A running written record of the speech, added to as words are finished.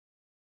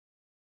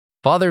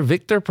Father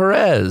Victor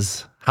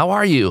Perez, how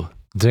are you?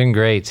 Doing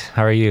great.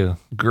 How are you?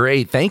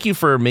 Great. Thank you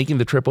for making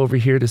the trip over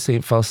here to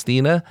St.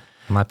 Faustina.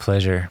 My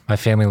pleasure. My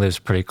family lives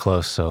pretty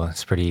close, so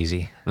it's pretty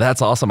easy.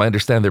 That's awesome. I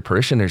understand they're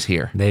parishioners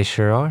here. They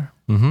sure are.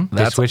 Mm-hmm.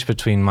 They switch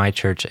between my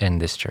church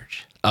and this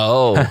church.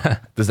 Oh,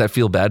 does that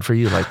feel bad for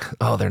you? Like,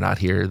 oh, they're not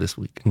here this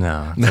week.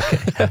 No,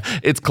 it's okay.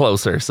 It's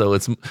closer, so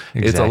it's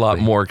a lot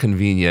more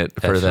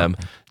convenient for them.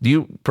 Do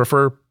you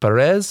prefer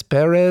Perez?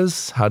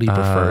 How do you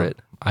prefer it?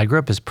 I grew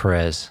up as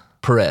Perez.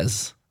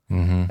 Perez.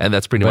 Mm-hmm. And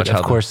that's pretty much how.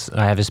 Of course,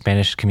 I have a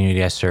Spanish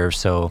community I serve,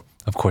 so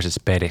of course it's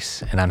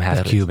Perez, and I'm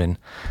half Cuban,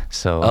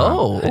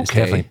 so it's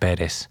definitely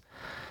Perez,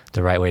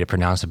 the right way to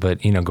pronounce it.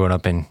 But growing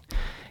up in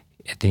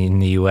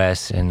the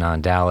U.S. in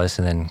Dallas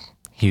and then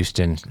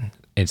Houston,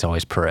 it's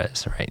always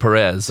Perez, right?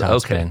 Perez,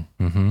 okay.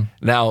 Mm-hmm.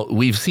 Now,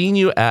 we've seen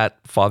you at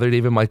Father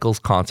David Michael's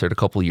concert a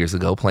couple of years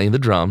ago playing the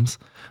drums.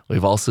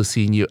 We've also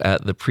seen you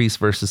at the Priest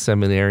versus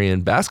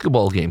Seminarian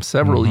basketball game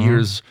several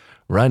years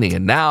running,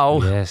 and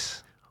now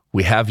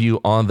we have you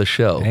on the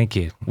show. Thank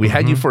you. We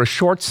had you for a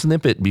short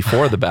snippet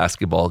before the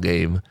basketball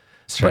game.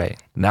 That's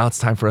right. Now it's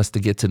time for us to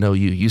get to know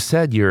you. You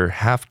said you're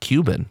half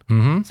Cuban.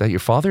 Mm-hmm. Is that your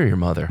father or your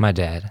mother? My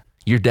dad.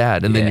 Your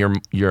dad, and then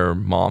your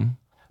mom?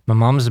 My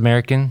mom's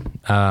American.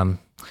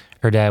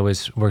 Her dad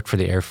worked for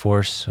the Air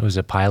Force, was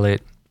a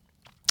pilot,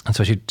 and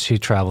so she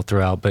traveled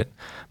throughout. But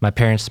my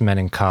parents met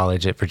in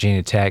college at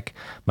Virginia Tech.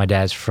 My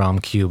dad's from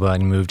Cuba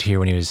and moved here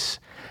when he was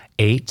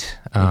 8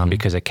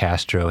 because of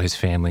Castro. His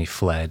family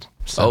fled.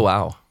 So, oh,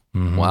 wow.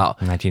 Mm-hmm. Wow.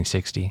 In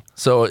 1960.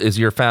 So is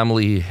your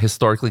family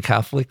historically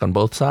Catholic on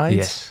both sides?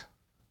 Yes.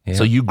 Yeah.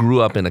 So you grew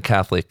up in a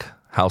Catholic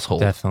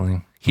household?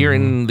 Definitely. Here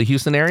in the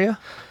Houston area?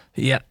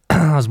 Yeah.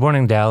 I was born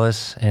in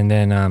Dallas and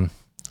then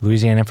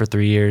Louisiana for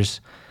 3 years.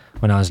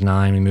 When I was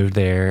 9, we moved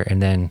there.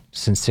 And then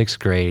since 6th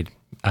grade,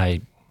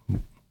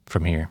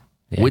 from here.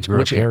 Yeah,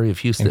 which area of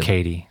Houston? In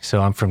Katy.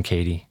 So I'm from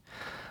Katy.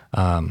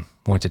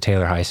 Went to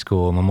Taylor High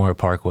School, Memorial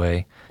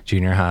Parkway,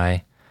 junior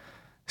high.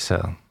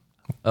 So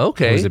I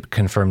was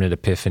confirmed at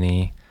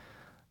Epiphany.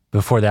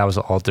 Before that, I was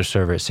an altar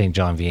server at St.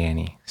 John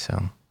Vianney.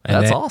 So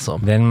that's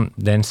awesome.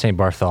 Then St.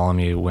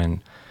 Bartholomew.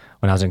 When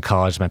I was in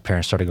college, my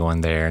parents started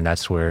going there, and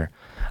that's where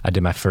I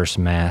did my first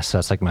mass. So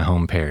that's like my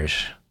home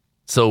parish.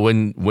 So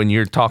when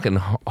you're talking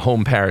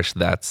home parish,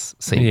 that's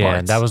St. Bart's?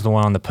 Yeah, that was the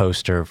one on the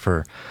poster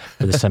for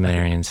the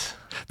seminarians.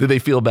 Did they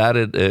feel bad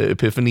at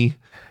Epiphany?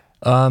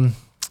 I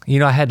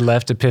had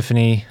left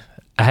Epiphany.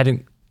 I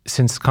hadn't,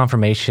 since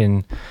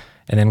confirmation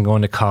and then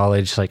going to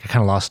college, like I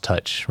kind of lost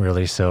touch,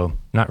 really. So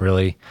not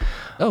really.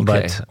 Okay.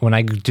 But when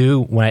I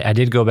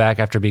did go back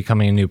after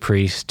becoming a new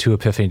priest to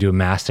Epiphany, do a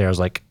mass there, I was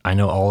like, I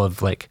know all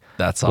of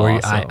that's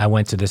awesome. I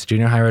went to this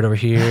junior high right over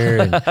here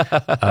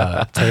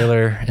and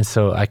Taylor, and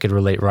so I could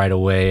relate right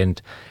away.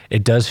 And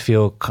it does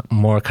feel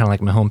more kind of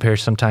like my home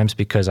parish sometimes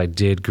because I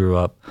did grow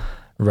up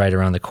right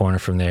around the corner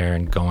from there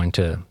and going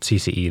to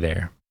CCE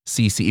there.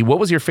 CCE. What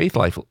was your faith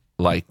life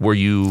like?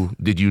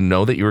 Did you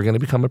know that you were going to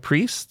become a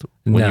priest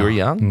when you were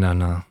young? No,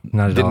 not at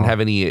all. Didn't have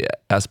any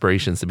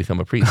aspirations to become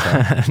a priest?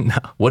 Huh? No.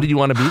 What did you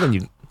want to be when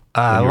you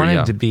I were wanted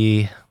young? to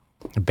be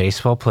a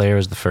baseball player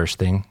was the first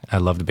thing. I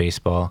loved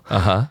baseball.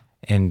 Uh-huh.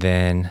 And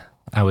then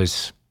I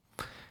was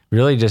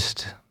really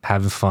just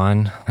having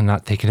fun and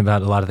not thinking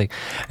about a lot of things.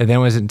 And then it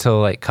wasn't until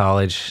like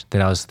college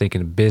that I was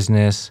thinking of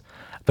business.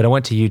 But I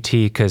went to UT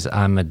because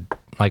I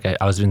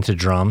was into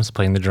drums,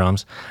 playing the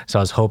drums. So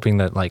I was hoping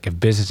that like if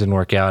business didn't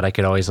work out, I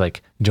could always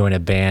like join a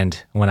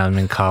band when I'm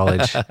in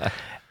college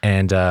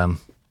and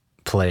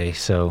play.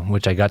 So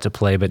which I got to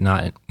play, but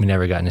we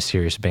never got into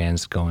serious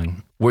bands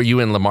going. Were you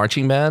in the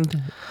marching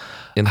band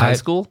in high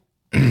school?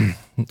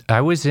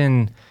 I was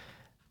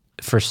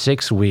for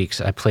 6 weeks,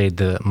 I played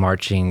the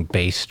marching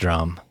bass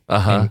drum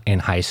in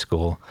high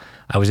school.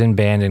 I was in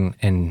band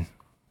in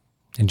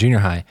junior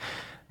high,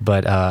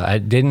 but I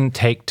didn't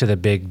take to the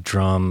big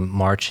drum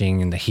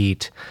marching in the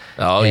heat.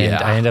 Oh, and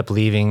I ended up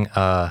leaving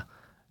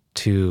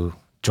to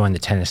join the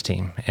tennis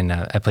team, and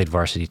I played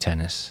varsity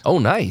tennis. Oh,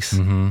 nice.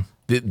 Mm-hmm.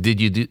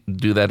 Did you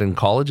do that in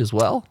college as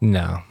well?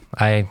 No,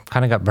 I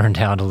kind of got burned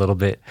out a little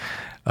bit.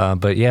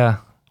 But yeah,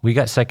 we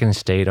got second in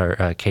state,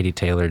 Katie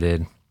Taylor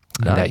did.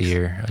 Nice. That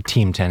year,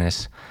 team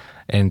tennis,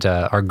 and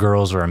our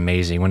girls were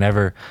amazing.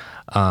 Whenever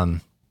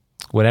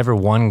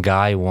one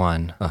guy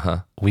won,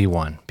 we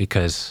won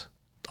because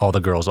all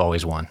the girls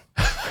always won.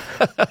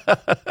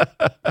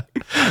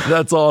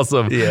 That's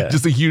awesome. Yeah.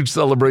 Just a huge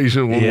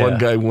celebration when one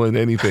guy won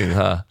anything,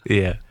 huh?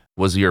 Yeah.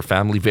 Was your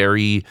family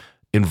very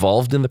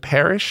involved in the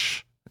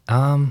parish?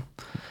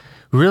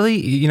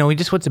 Really, we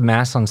just went to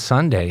mass on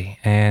Sunday,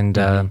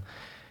 and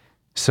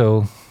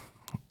so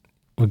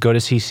we'd go to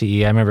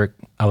CCE. I remember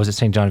I was at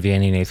St. John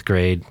Vianney in 8th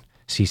grade,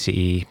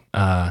 CCE.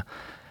 I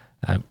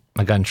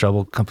got in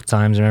trouble a couple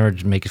times. I remember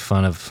just making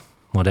fun of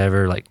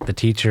whatever, like the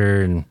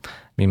teacher and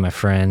me and my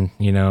friend,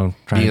 trying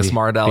being to a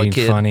smart aleck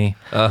kid, funny,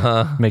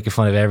 making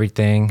fun of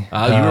everything.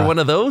 You were one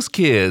of those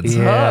kids,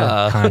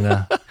 kind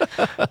of.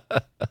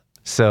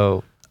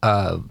 So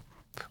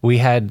we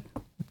had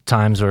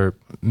times where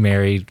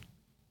Mary,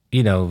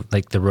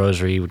 like the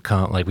rosary would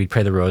come, like we'd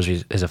pray the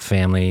rosary as a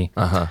family.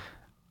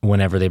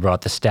 whenever they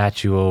brought the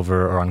statue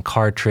over or on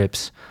car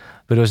trips,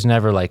 but it was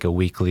never like a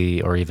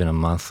weekly or even a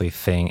monthly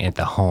thing at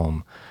the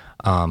home.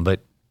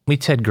 But we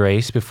said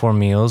grace before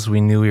meals.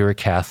 We knew we were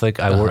Catholic.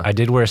 I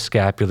did wear a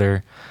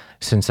scapular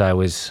since I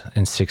was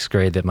in 6th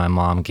grade that my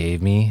mom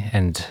gave me,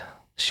 and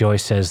she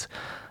always says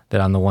that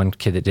I'm the one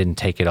kid that didn't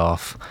take it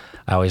off.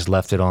 I always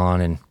left it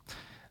on, and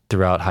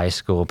throughout high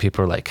school,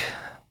 people were like,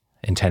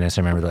 in tennis,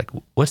 I remember like,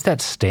 what's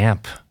that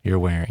stamp you're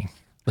wearing?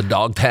 The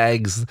dog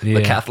tags,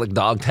 the Catholic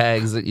dog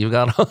tags that you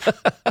got on.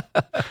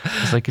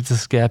 It's like, it's a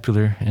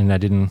scapular, and I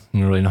didn't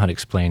really know how to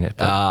explain it.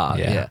 But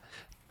yeah.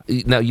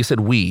 Now, you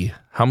said we.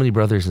 How many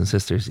brothers and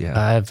sisters do you have?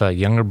 I have a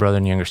younger brother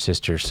and younger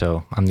sister,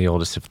 so I'm the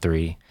oldest of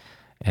 3.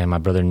 And my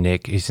brother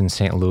Nick, he's in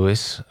St.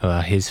 Louis.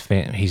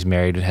 He's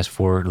married and has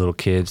 4 little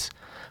kids,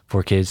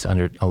 4 kids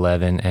under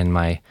 11. And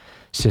my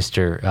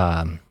sister,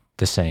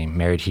 the same,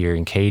 married here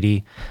in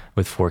Katy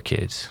with 4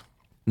 kids.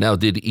 Now,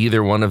 did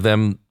either one of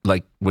them,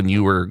 like when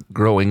you were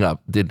growing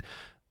up, did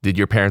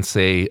your parents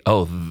say,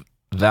 oh,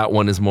 that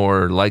one is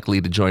more likely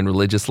to join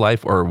religious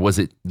life, or was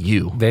it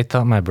you? They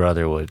thought my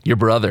brother would. Your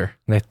brother.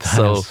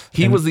 So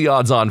he was the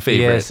odds-on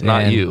favorite, yes,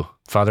 not you.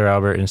 Father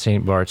Albert in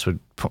St. Bart's would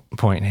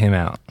point him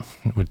out,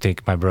 would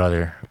think my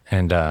brother.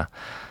 And but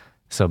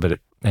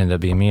it ended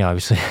up being me,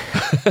 obviously.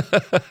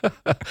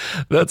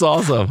 That's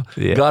awesome.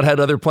 Yeah. God had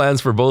other plans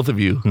for both of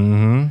you.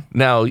 Mm-hmm.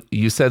 Now,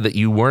 you said that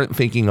you weren't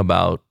thinking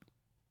about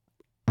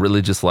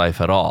religious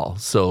life at all.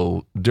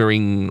 So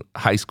during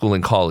high school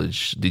and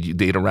college, did you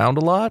date around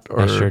a lot? Or?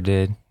 I sure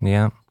did.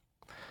 Yeah.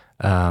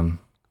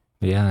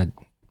 Yeah.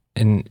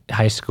 In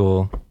high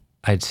school,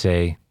 I'd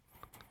say,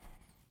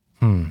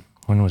 when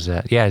was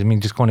that? Yeah. I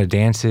mean, just going to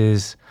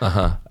dances.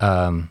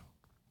 And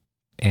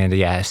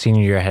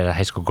senior year, I had a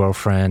high school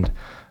girlfriend,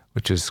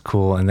 which was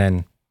cool. And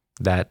then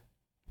that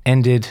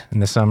ended in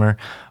the summer.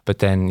 But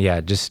then,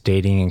 just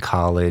dating in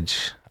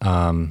college.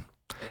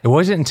 It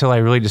wasn't until I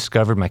really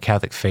discovered my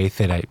Catholic faith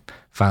that I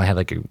finally had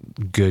like a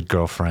good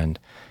girlfriend,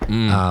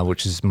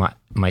 which is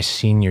my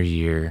senior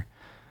year,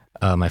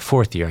 my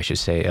 4th year, I should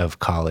say, of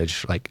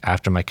college, like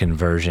after my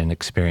conversion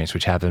experience,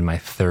 which happened my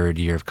 3rd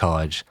year of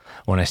college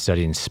when I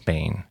studied in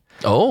Spain.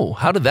 Oh,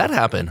 how did that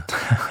happen?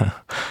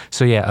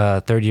 So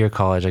 3rd year of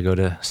college, I go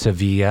to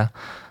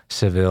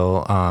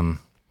Seville,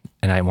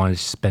 and I wanted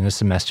to spend a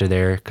semester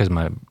there because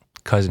my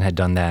cousin had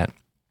done that,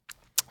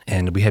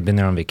 and we had been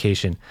there on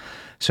vacation.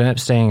 So I ended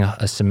up staying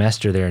a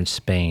semester there in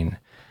Spain.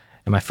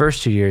 And my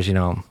first 2 years,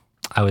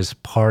 I was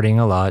partying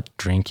a lot,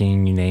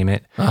 drinking, you name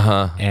it.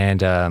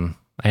 And I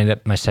ended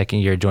up my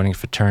 2nd year joining a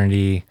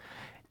fraternity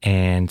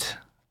and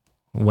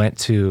went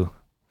to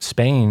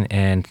Spain.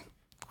 And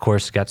of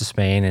course, got to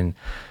Spain and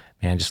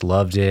man, just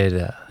loved it.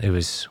 It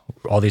was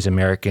all these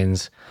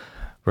Americans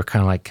were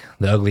kind of like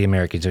the ugly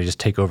Americans. They just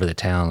take over the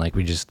town. Like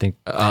we just think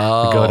we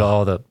go to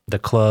all the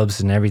clubs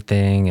and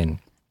everything. And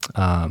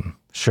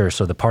sure,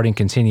 so the partying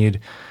continued.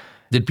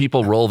 Did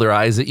people roll their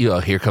eyes at you?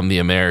 Oh, here come the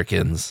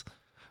Americans.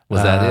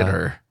 Was that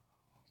it,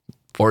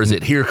 or is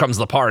it here comes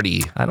the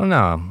party? I don't know.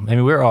 I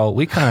mean,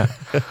 we kind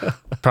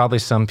of probably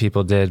some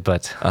people did,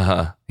 but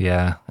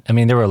yeah. I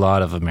mean, there were a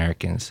lot of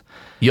Americans.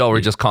 Y'all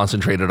were just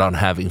concentrated on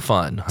having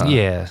fun, huh?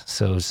 Yeah,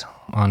 so it was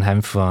on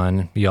having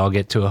fun. You all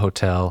get to a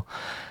hotel,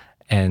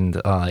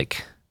 and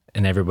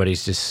and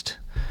everybody's just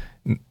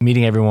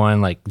meeting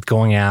everyone, like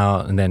going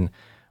out, and then.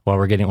 While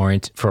we're getting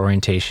for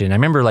orientation. I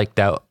remember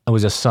that it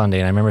was a Sunday,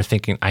 and I remember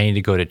thinking I need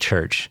to go to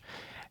church.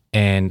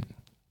 And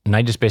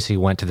I just basically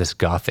went to this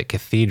Gothic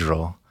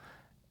cathedral,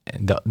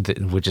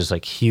 which is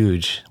like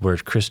huge, where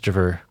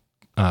Christopher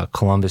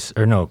Columbus,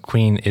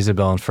 Queen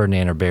Isabel and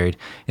Ferdinand are buried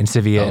in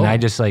Sevilla. And I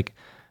just went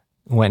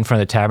in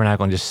front of the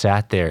tabernacle and just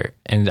sat there.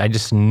 And I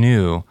just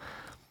knew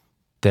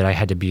that I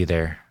had to be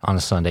there on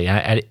a Sunday.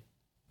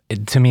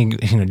 And to me,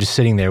 just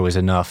sitting there was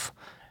enough.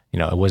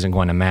 I wasn't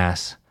going to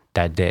mass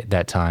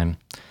that time.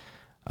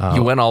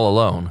 You went all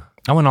alone?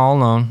 I went all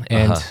alone,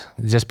 and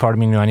just part of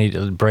me knew I needed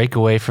to break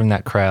away from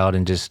that crowd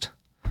and just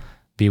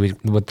be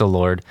with the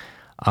Lord.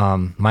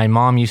 My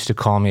mom used to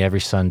call me every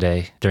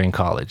Sunday during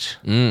college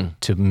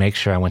to make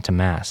sure I went to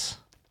mass.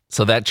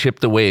 So that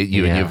chipped away at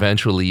you, and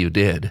eventually you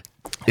did.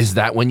 Is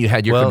that when you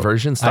had your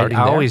conversion starting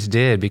I there? always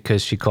did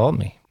because she called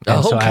me.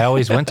 And so I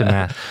always went to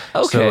mass.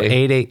 So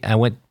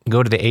I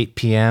go to the 8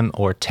 p.m.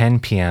 or 10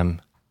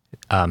 p.m.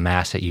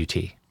 Mass at UT.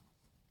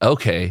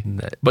 Okay.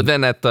 But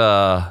then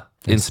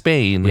in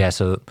Spain. Yeah,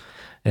 so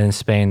in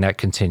Spain that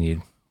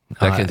continued.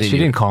 She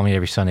didn't call me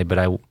every Sunday, but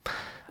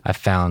I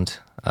found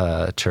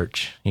a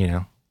church,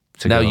 Now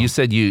go. You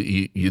said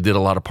you did a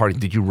lot of partying.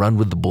 Did you run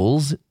with the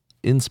Bulls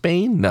in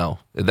Spain? No,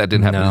 that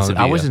didn't happen in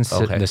Sevilla. I was in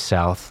the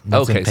South.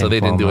 Okay, so they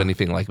didn't do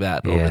anything like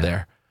that over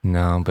there.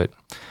 No, but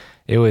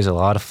it was a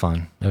lot of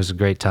fun. It was a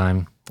great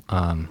time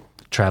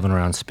traveling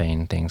around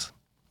Spain and things.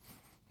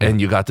 And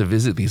you got to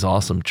visit these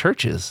awesome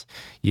churches.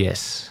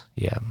 Yes,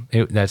 yeah.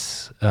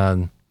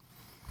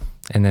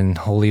 And then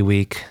Holy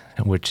Week,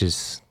 which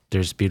is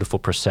there's beautiful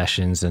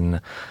processions,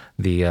 and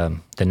the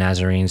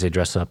Nazarenes, they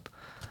dress up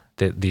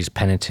these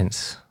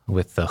penitents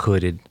with the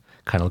hooded,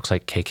 kind of looks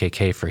like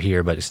KKK for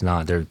here, but it's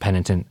not. They're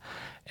penitent,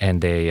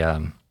 and they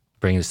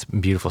bring this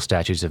beautiful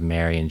statues of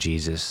Mary and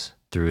Jesus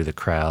through the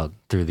crowd,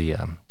 through the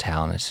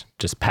town. It's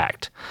just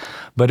packed.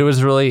 But it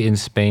was really in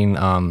Spain,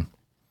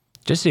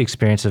 just the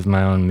experience of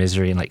my own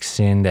misery and like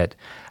sin, that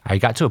I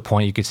got to a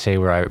point, you could say,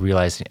 where I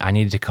realized I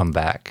needed to come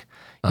back.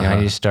 You know, I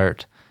needed to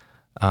start.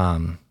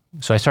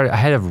 So I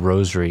had a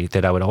rosary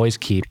that I would always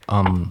keep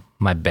on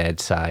my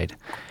bedside.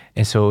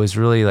 And so it was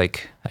really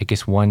like, I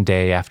guess one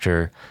day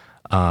after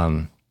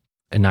a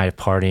night of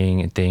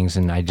partying and things,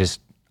 and I just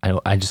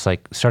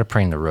like started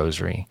praying the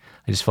rosary.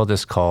 I just felt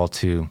this call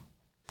to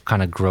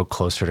kind of grow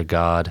closer to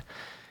God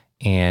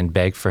and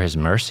beg for his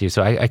mercy.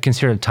 So I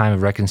considered a time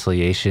of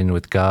reconciliation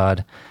with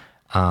God.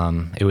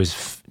 It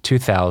was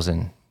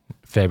 2000,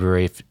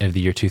 February of the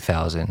year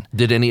 2000.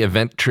 Did any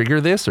event trigger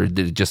this, or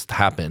did it just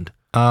happen?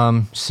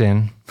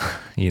 Sin,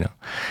 you know.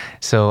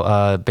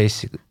 So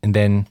basically, and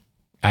then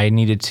I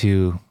needed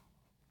to,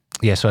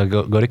 so I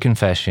go to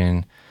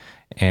confession,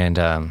 and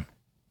I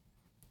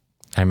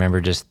remember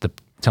just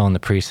telling the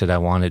priest that I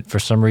wanted, for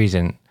some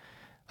reason,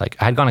 like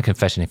I had gone to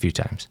confession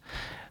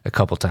a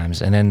couple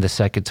times, and then the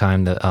second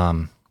time that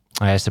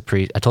I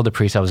told the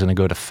priest I was going to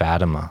go to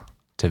Fatima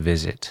to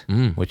visit,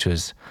 which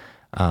was,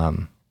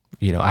 I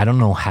don't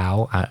know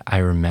how I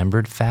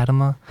remembered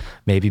Fatima,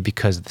 maybe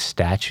because of the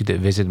statue that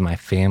visited my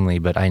family,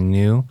 but I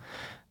knew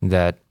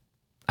that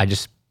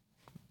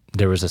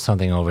there was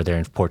something over there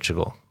in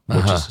Portugal.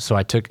 So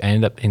I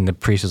ended up, and the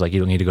priest was like, you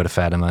don't need to go to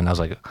Fatima. And I was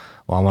like,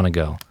 well, I want to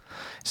go.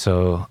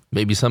 So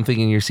maybe something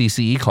in your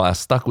CCE class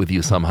stuck with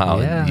you somehow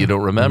and you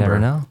don't remember. You never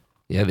know.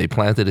 Yeah, they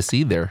planted a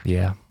seed there.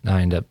 Yeah.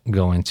 I ended up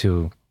going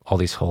to all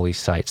these holy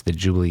sites, the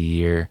Jubilee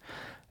year,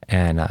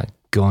 and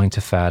going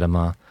to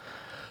Fatima,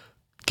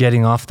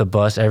 getting off the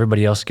bus.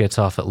 Everybody else gets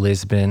off at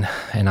Lisbon,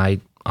 and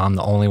I'm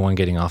the only one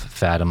getting off at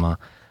Fatima.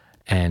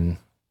 And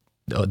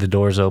the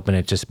doors open,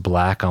 it's just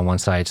black on one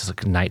side. It's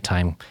like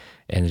nighttime,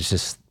 and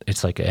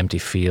it's like an empty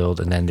field.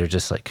 And then there's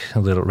just like a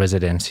little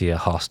residencia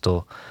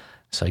hostel.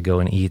 So I go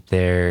and eat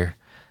there.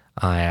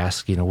 I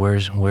ask,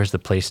 where's the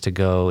place to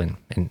go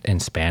in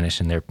Spanish,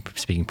 and they're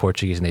speaking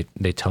Portuguese, and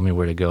they tell me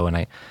where to go.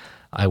 And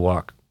I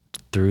walk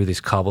through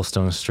these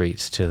cobblestone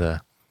streets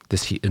to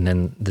and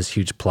then this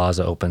huge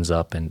plaza opens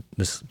up, and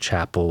this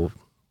chapel,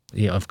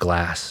 of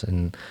glass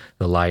and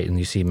the light, and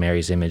you see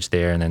Mary's image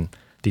there. And then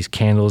these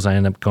candles, I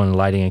end up going and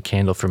lighting a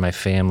candle for my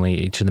family,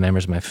 each of the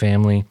members of my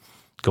family,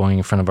 going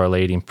in front of Our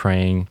Lady and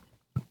praying.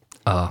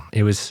 And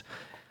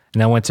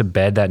I went to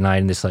bed that night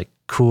in this like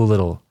cool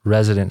little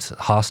residence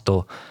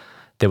hostel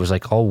that was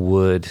like all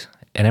wood.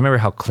 And I remember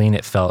how clean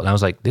it felt. And I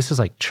was like, this is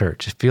like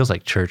church. It feels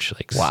like church.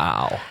 Like,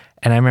 wow.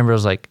 And I remember I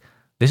was like,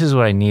 this is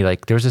what I need.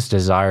 Like, there was this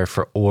desire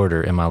for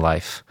order in my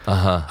life.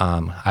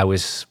 I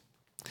was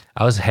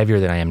heavier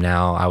than I am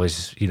now. I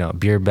was,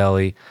 beer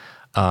belly,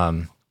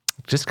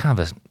 just kind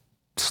of a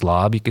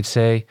slob, you could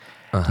say.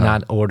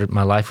 Not ordered.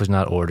 My life was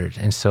not ordered.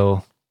 And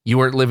so you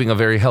weren't living a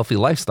very healthy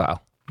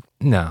lifestyle.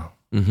 No,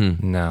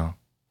 no.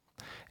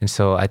 And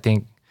so I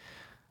think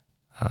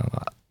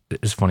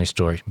it's a funny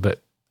story,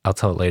 but I'll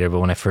tell it later.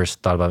 But when I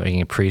first thought about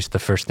being a priest, the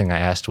first thing I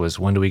asked was,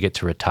 when do we get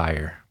to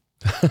retire?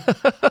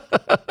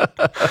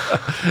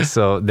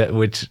 So that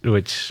which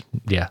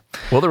yeah.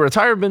 Well, the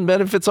retirement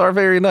benefits are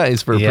very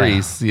nice for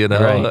priests,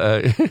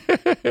 right.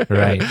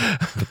 Right.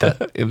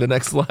 But in the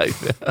next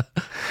life.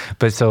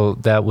 But so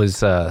that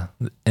was, and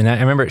I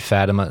remember at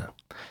Fatima.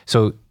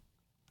 So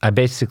I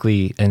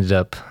basically ended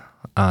up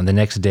the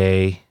next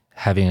day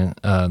having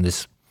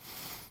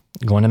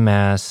going to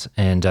mass,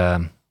 and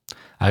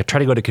I tried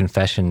to go to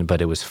confession,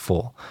 but it was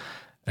full,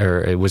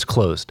 or it was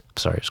closed.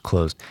 Sorry, it was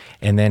closed.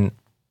 And then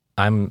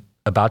I'm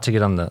about to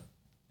get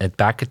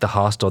back at the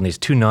hostel, and these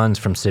two nuns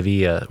from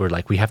Sevilla were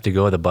like, we have to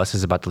go, the bus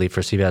is about to leave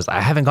for Sevilla.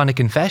 I haven't gone to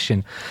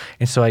confession.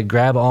 And so I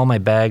grab all my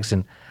bags,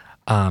 and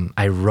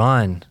I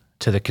run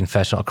to the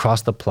confessional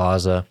across the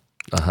plaza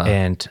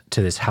and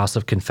to this house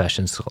of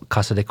confessions,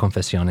 Casa de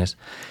Confesiones.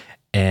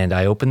 And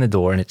I open the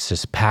door, and it's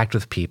just packed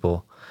with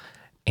people,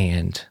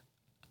 and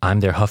I'm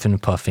there huffing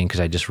and puffing because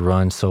I just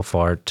run so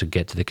far to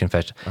get to the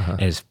confession.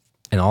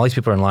 And all these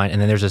people are in line,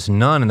 and then there's this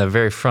nun in the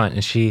very front,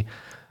 and she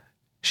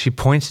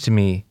points to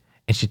me,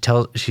 and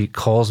she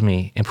calls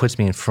me and puts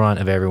me in front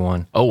of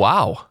everyone. Oh,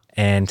 wow.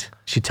 And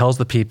she tells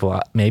the people,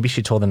 maybe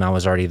she told them I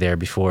was already there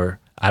before.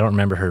 I don't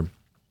remember her.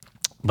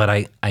 But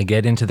I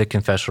get into the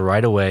confessional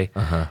right away,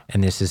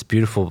 and there's this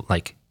beautiful,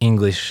 like,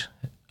 English,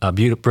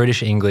 beautiful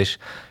British English,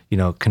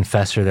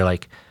 confessor. They're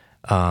like,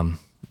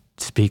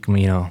 speak,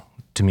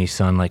 to me,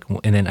 son. Like,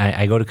 and then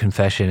I go to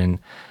confession, and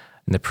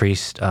the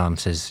priest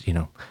says,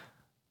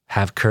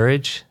 have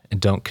courage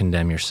and don't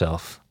condemn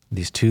yourself.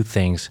 These two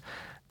things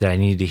that I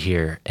needed to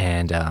hear.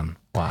 And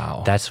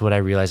wow, that's what I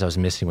realized I was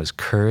missing, was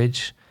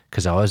courage,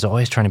 because I was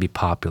always trying to be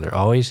popular,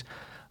 always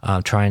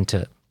trying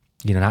to,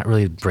 not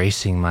really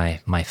embracing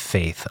my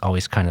faith,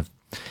 always kind of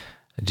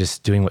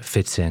just doing what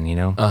fits in,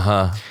 and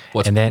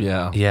then,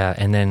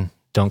 and then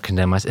don't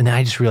condemn myself. And then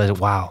I just realized,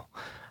 wow,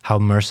 how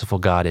merciful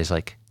God is.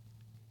 Like,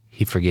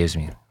 he forgives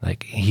me.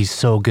 Like, he's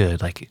so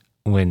good. Like,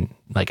 when,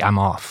 like, I'm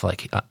off,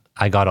 like,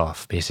 I got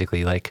off,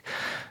 basically. Like,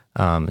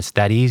 it's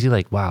that easy.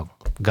 Like, wow,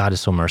 God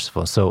is so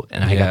merciful. So,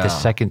 and I got this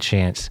second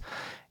chance.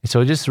 And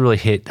so it just really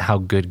hit how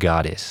good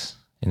God is.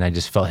 And I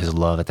just felt his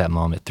love at that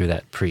moment through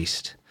that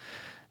priest.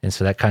 And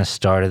so that kind of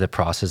started the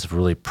process of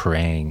really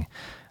praying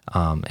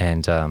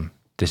and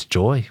this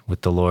joy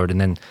with the Lord.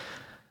 And then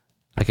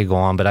I could go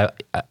on,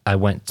 but I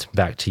went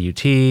back to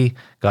UT,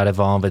 got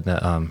involved in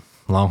the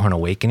Longhorn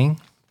Awakening.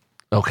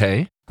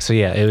 Okay. So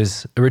yeah, it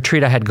was a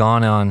retreat I had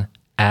gone on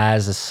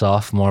as a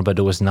sophomore, but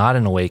it was not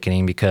an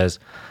awakening because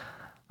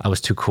I was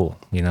too cool.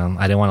 I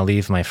didn't want to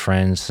leave my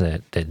friends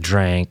that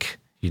drank,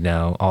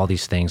 all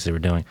these things they were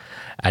doing.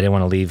 I didn't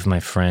want to leave my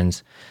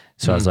friends.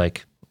 So I was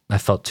like, I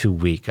felt too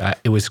weak.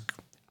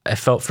 I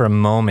felt for a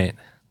moment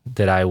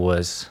that I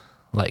was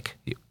like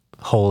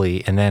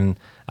holy, and then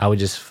I would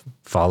just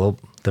follow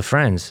the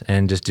friends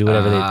and just do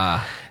whatever they.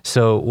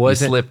 So it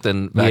wasn't, you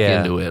slipped back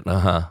into it.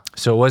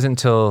 So it wasn't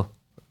until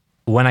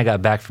when I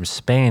got back from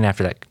Spain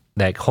after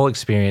that whole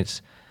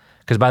experience.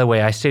 Because by the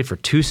way, I stayed for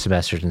 2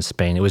 semesters in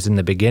Spain. It was in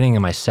the beginning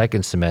of my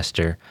second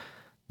semester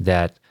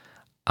that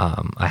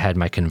I had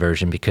my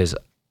conversion, because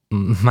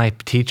my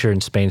teacher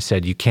in Spain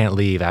said, you can't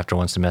leave after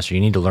 1 semester.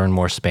 You need to learn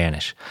more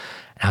Spanish.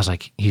 And I was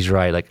like, he's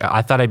right. Like,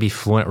 I thought I'd be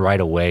fluent right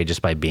away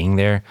just by being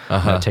there.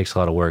 It takes a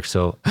lot of work.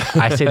 So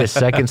I stayed the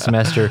second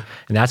semester,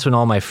 and that's when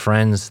all my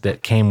friends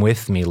that came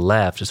with me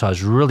left. So I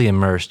was really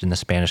immersed in the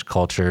Spanish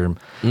culture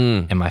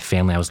and my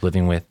family I was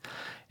living with.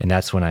 And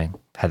that's when I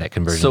had that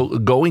conversion. So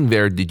going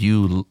there, did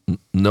you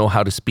know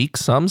how to speak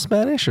some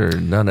Spanish or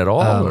none at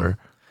all? Or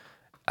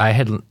I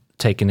had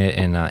taken it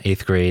in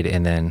 8th grade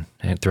and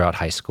throughout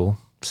high school.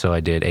 So I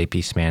did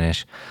AP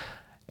Spanish,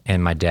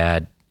 and my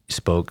dad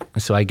spoke.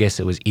 So I guess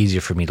it was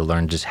easier for me to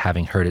learn just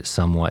having heard it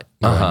somewhat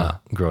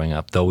growing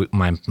up. Though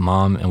my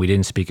mom, and we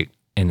didn't speak it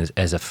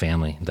as a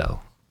family though.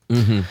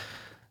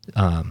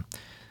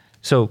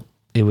 So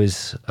it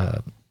was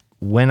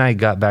when I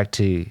got back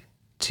to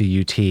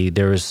UT,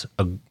 there was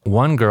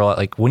one girl,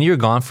 like when you're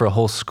gone for a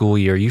whole school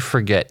year, you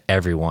forget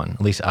everyone.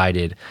 At least I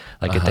did,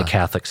 like at the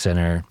Catholic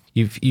Center.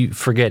 You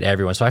forget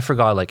everyone. So I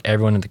forgot like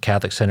everyone at the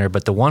Catholic Center,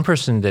 but the one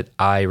person that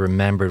I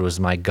remembered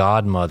was my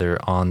godmother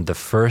on the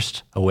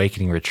first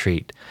Awakening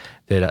retreat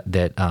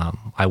that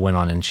I went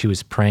on, and she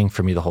was praying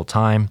for me the whole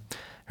time.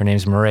 Her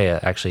name's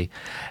Maria, actually,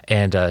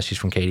 and she's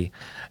from Katy.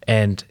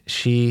 And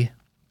she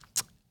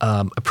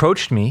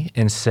approached me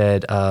and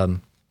said,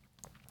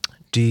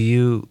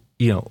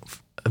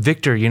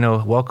 Victor,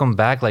 welcome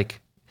back. Like,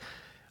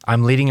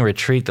 I'm leading a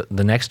retreat,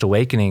 the next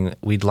Awakening.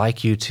 We'd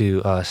like you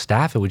to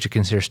staff it. Would you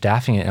consider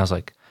staffing it? And I was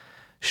like,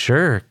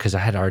 sure, because I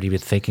had already been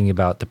thinking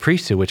about the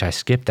priesthood, which I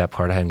skipped that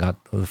part. I hadn't got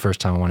the first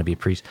time I want to be a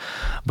priest.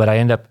 But I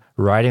end up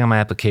writing on my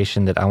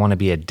application that I want to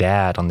be a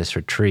dad on this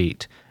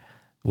retreat,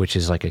 which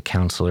is like a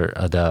counselor,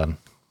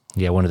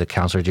 one of the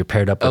counselors. You're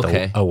paired up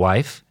with a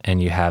wife,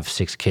 and you have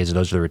 6 kids.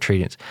 Those are the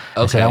retreatants.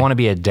 I said, I want to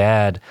be a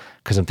dad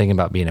because I'm thinking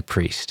about being a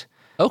priest.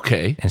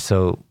 Okay. And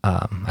so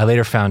I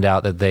later found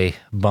out that they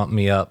bumped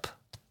me up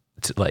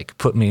to like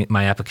put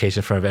my application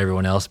in front of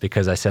everyone else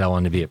because I said I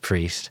wanted to be a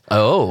priest.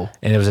 Oh.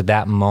 And it was at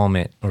that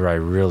moment where I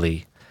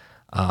really,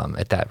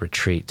 at that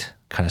retreat,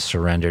 kind of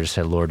surrendered,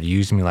 said, Lord,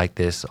 use me like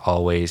this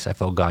always. I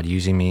felt God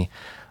using me.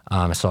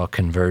 I saw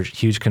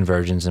huge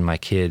conversions in my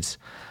kids,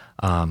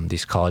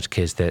 these college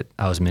kids that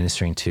I was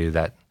ministering to.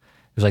 That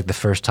it was like the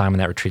first time in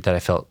that retreat that I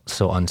felt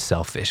so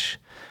unselfish,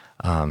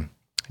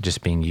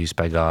 just being used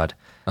by God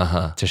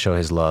to show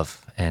his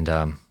love.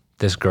 And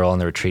this girl on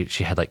the retreat,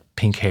 she had like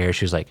pink hair.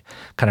 She was like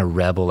kind of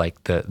rebel,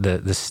 like the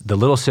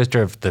little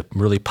sister of the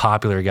really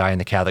popular guy in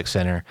the Catholic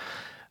Center.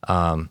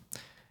 And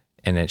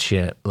then she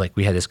had, like,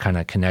 we had this kind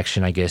of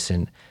connection, I guess,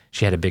 and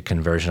she had a big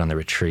conversion on the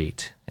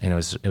retreat, and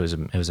it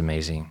was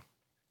amazing.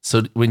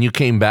 So when you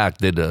came back,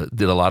 did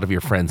a lot of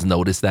your friends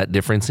notice that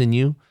difference in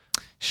you?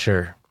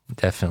 Sure,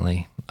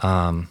 definitely.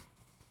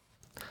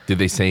 Did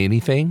they say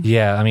anything?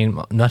 Yeah, I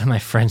mean, none of my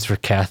friends were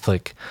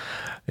Catholic.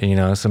 Some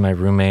of my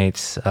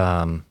roommates,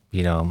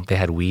 they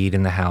had weed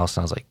in the house,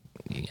 and I was like,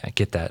 yeah, I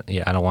get that.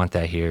 Yeah, I don't want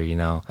that here,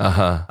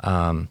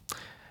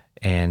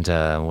 And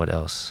what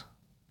else?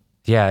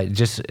 Yeah,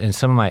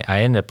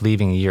 I ended up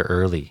leaving a year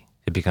early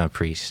to become a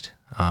priest,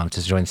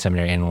 to join the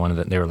seminary. And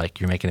they were like,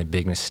 you're making a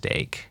big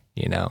mistake,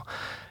 And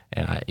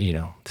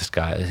this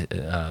guy,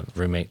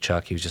 roommate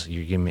Chuck, he was just,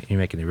 you're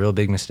making a real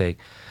big mistake.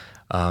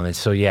 And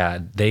so, yeah,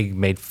 they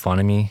made fun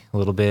of me a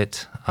little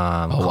bit.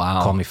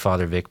 Called me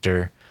Father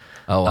Victor.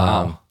 Oh,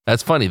 wow.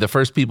 That's funny. The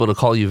first people to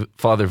call you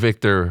Father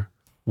Victor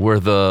were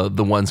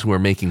the ones who were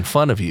making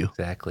fun of you.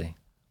 Exactly.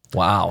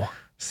 Wow.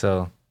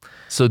 So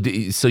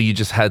you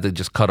just had to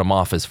just cut them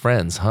off as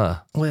friends, huh?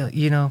 Well,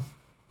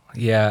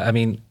 yeah, I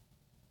mean,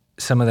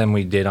 some of them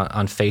we did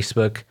on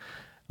Facebook.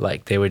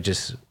 Like, they would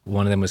just,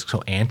 one of them was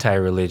so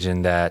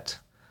anti-religion that,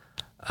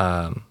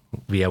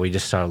 we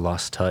just sort of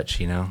lost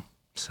touch,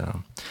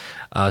 So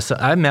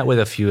I met with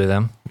a few of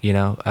them,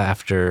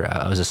 after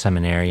I was a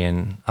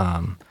seminarian,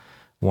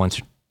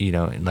 once,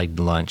 like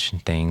lunch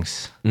and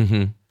things.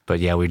 Mm-hmm. But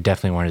yeah, we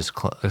definitely weren't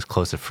as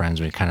close of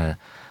friends. We kind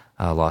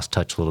of lost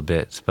touch a little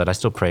bit, but I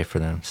still pray for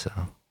them. So.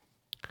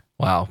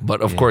 Wow.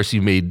 But of course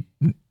you made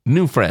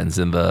new friends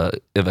in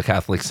the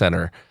Catholic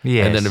Center.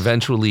 Yes. And then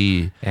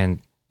eventually, and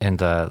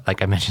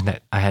like I mentioned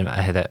that I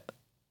had that.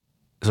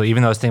 So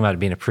even though I was thinking about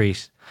being a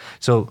priest,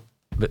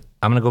 but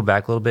I'm gonna go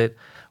back a little bit.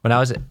 When I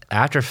was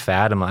after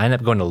Fatima, I ended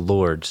up going to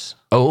Lourdes.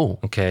 oh,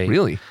 Okay.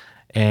 really?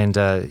 And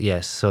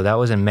yes, so that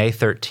was in May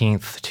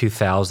 13th,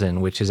 2000,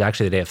 which is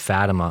actually the day of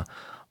Fatima.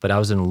 But I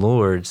was in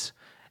Lourdes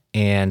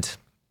and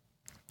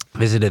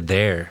visited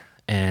there,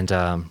 and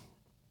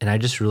I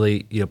just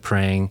really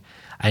praying.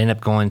 I ended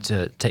up going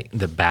to take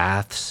the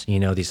baths,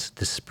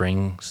 the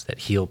springs that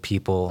heal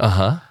people.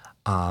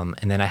 And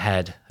then I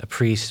had a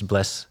priest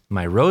bless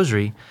my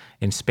rosary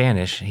in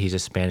Spanish. He's a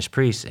Spanish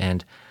priest,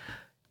 and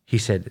he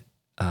said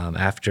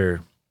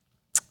after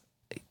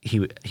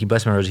he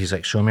blessed my rosary, he's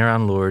like, show me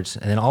around Lourdes.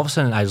 And then all of a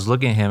sudden I was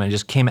looking at him and it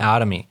just came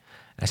out of me.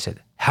 I said,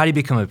 how do you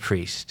become a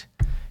priest?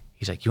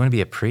 He's like, you want to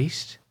be a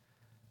priest?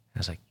 And I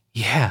was like,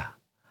 yeah.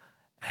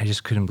 I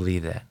just couldn't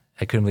believe that.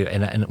 I couldn't believe it.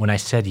 And when I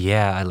said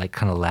yeah, I like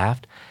kind of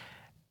laughed,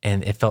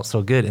 and it felt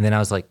so good. And then I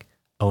was like,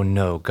 oh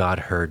no, God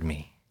heard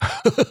me.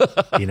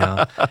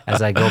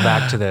 As I go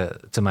back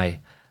to my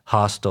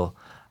hostel,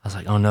 I was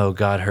like, oh no,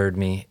 God heard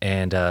me.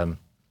 And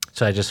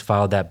so I just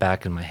filed that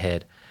back in my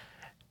head.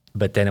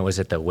 But then it was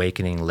at the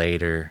awakening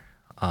later,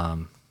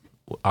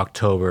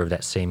 October of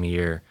that same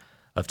year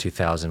of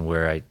 2000,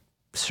 where I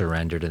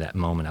surrendered to that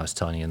moment I was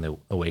telling you in the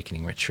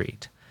awakening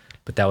retreat.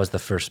 But that was the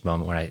first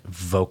moment when I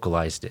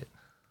vocalized it.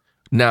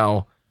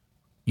 Now,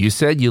 you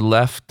said you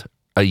left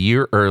a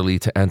year early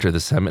to enter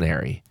the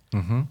seminary.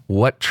 Mm-hmm.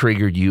 What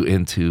triggered you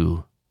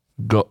into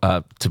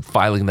to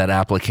filing that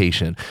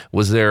application?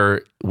 Was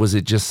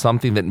it just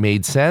something that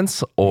made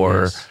sense,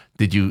 or Yes.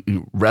 did you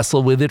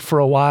wrestle with it for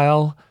a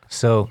while?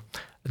 So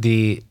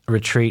the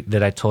retreat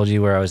that I told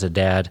you where I was a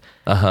dad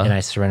and I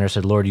surrendered,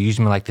 said, Lord, use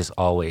me like this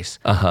always.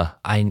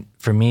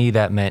 For me,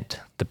 that meant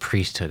the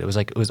priesthood. It was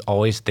like it was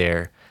always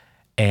there.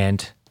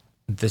 And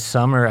the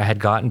summer I had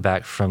gotten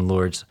back from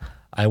Lourdes,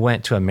 I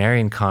went to a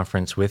Marian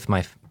conference with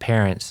my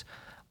parents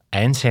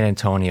in San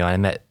Antonio.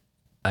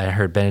 I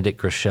heard Father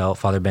Benedict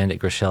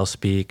Groeschel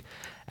speak,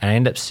 and I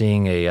ended up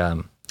seeing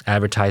a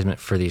advertisement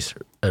for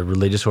a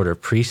religious order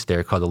of priests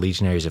there called the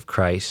Legionaries of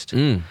Christ.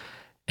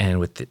 And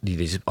with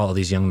all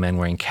these young men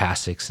wearing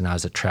cassocks, and I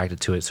was attracted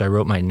to it. So I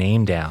wrote my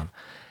name down.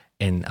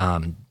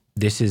 And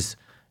this is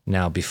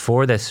now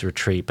before this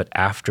retreat, but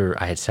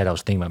after I had said I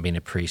was thinking about being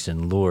a priest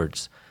in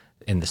Lourdes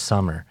in the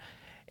summer.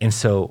 And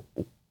so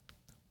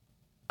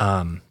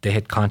they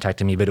had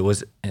contacted me,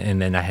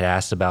 and then I had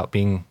asked about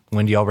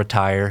when do y'all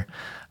retire,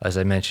 as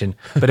I mentioned.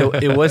 But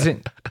it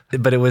wasn't,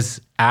 but it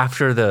was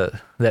after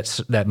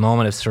that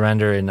moment of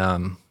surrender in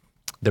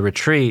the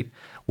retreat,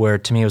 where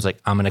to me it was like,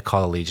 I'm going to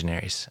call the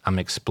Legionaries. I'm going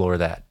to explore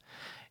that.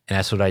 And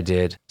that's what I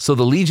did. So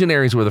the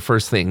Legionaries were the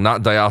first thing,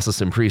 not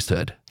diocesan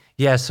priesthood.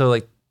 Yeah, so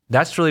like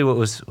that's really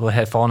what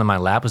had fallen in my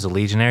lap was the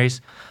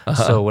Legionaries.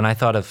 So when I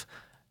thought of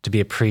to be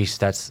a priest,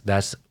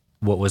 that's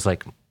what was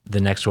like the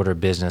next order of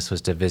business,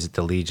 was to visit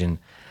the Legion.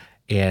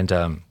 And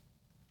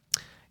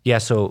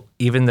so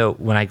even though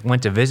when I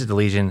went to visit the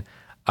Legion,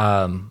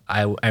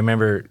 I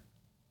remember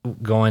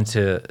going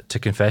to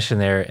confession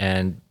there,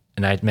 and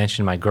I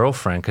mentioned my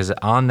girlfriend, because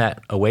on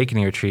that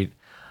awakening retreat,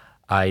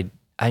 I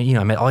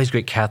met all these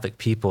great Catholic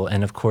people,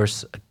 and of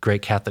course a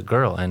great Catholic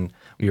girl, and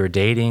we were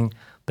dating,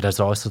 but I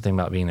was also thinking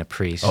about being a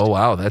priest. Oh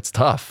wow, that's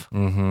tough.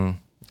 Mm-hmm.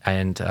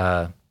 And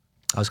I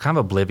was kind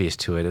of oblivious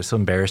to it. It was so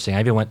embarrassing. I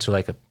even went to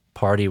like a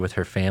party with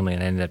her family,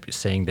 and I ended up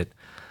saying that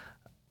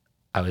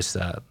I was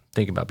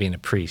thinking about being a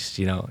priest.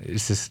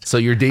 It's just So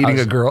you're dating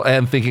a girl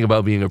and thinking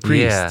about being a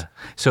priest. Yeah.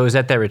 So it was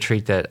at that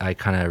retreat that I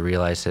kind of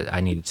realized that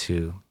I needed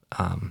to,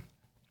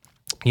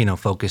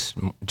 focus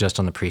just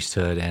on the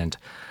priesthood and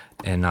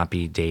not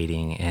be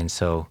dating. And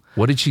so,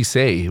 what did she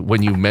say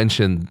when you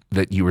mentioned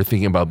that you were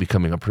thinking about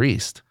becoming a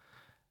priest?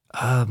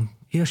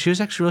 she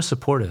was actually real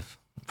supportive.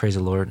 Praise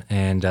the Lord.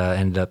 And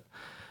ended up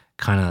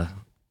kind of,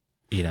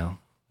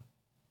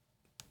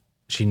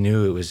 she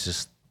knew it was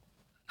just.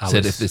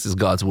 If this is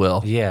God's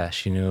will. Yeah,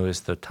 she knew it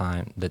was the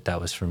time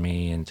that was for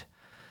me and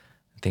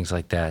things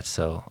like that.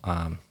 So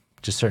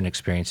just certain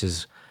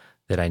experiences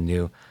that I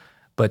knew.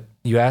 But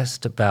you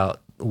asked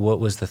about what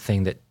was the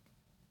thing that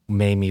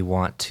made me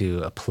want to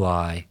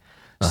apply.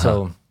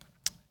 So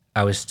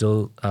I was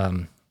still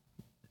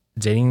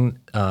dating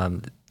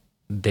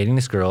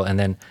this girl, and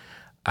then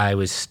I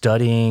was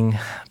studying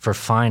for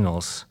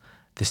finals,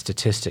 the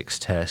statistics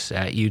test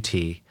at UT,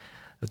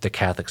 at the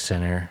Catholic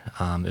Center.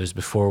 It was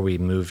before we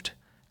moved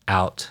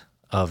out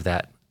of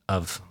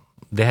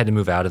they had to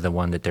move out of the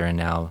one that they're in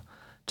now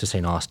to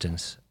St.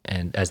 Austin's,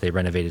 and as they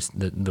renovated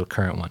the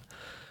current one.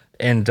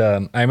 And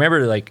I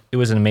remember it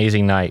was an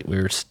amazing night.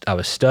 I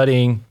was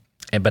studying,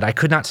 but I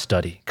could not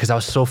study because I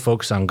was so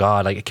focused on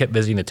God. Like I kept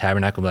visiting the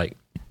tabernacle, like,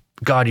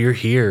 God, you're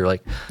here.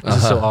 Like, this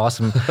is so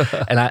awesome.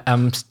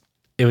 And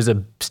it was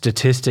a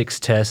statistics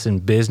test in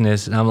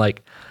business, and I'm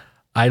like,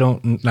 I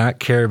don't not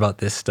care about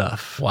this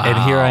stuff. Wow. And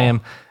here I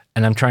am,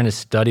 and I'm trying to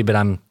study, but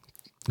I'm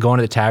going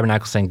to the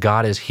tabernacle saying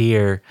God is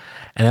here,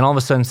 and then all of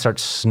a sudden it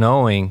starts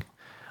snowing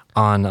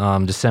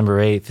on December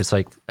 8th. It's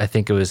like, I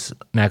think it was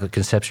Immaculate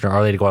Conception or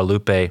Our Lady of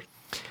Guadalupe.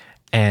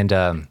 And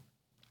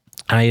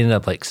I ended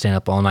up like staying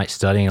up all night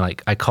studying.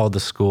 Like I called the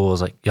school. I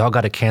was like, y'all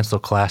got to cancel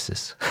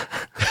classes.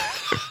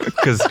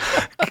 Because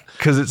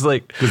it's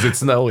like... Because it's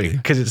snowing.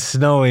 Because it's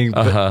snowing.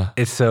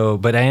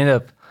 But I ended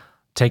up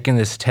taking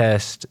this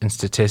test in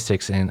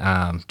statistics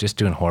and just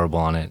doing horrible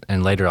on it.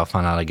 And later I'll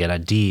find out I get a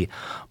D,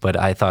 but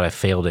I thought I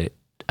failed it.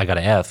 I got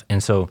an F.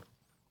 And so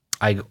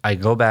I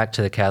go back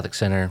to the Catholic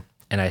Center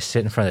and I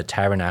sit in front of the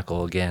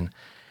tabernacle again.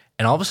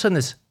 And all of a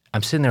sudden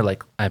I'm sitting there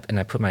like, I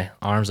put my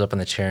arms up on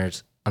the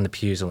chairs, on the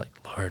pews. I'm like,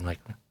 Lord, like,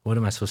 what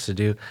am I supposed to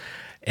do?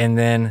 And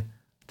then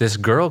this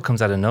girl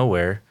comes out of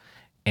nowhere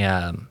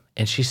and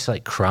she's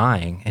like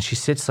crying and she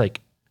sits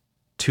like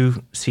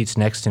 2 seats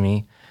next to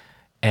me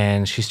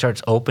and she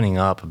starts opening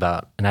up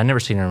about, and I'd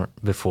never seen her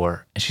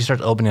before, and she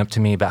starts opening up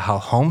to me about how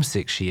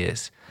homesick she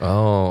is.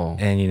 Oh.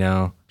 And, you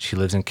know, she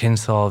lives in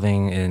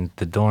Kinsolving in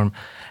the dorm.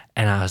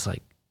 And I was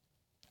like,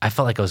 I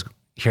felt like I was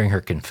hearing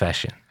her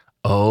confession.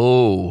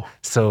 Oh.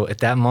 So at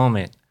that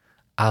moment,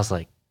 I was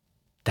like,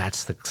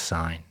 that's the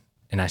sign.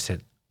 And I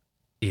said,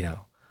 you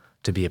know,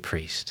 to be a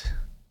priest.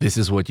 This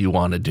is what you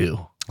want to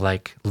do.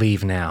 Like,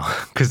 leave now.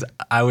 Because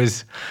I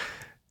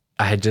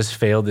had just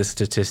failed this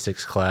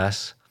statistics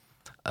class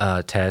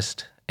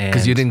test.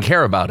 Because you didn't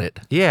care about it.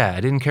 Yeah,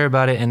 I didn't care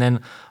about it. And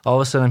then all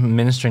of a sudden I'm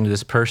ministering to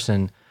this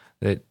person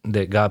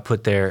that God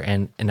put there.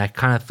 And I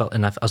kind of felt,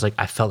 and I was like,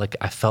 I felt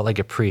like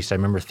a priest. I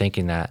remember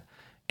thinking that.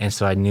 And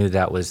so I knew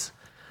that was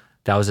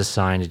a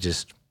sign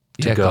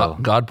to go.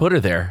 God put her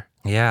there.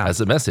 Yeah. As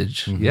a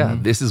message. Mm-hmm. Yeah.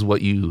 This is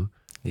what you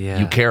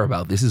care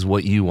about. This is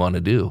what you want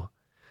to do.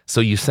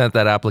 So you sent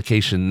that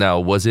application. Now,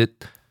 was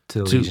it to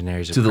the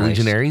Legionaries of Christ?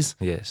 Legionaries?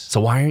 Yes.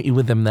 So why aren't you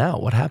with them now?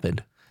 What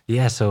happened?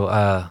 Yeah. So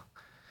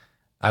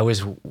I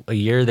was a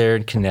year there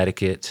in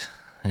Connecticut,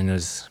 and it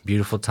was a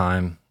beautiful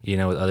time, you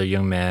know, with other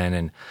young men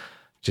and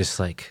just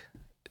like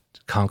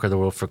conquer the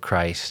world for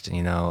Christ.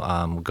 You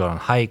know, we go on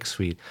hikes,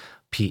 we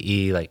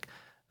PE, like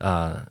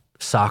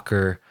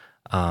soccer.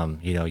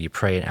 You know, you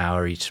pray an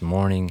hour each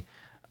morning,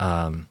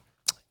 and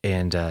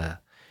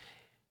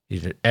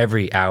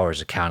every hour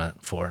is accounted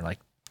for. Like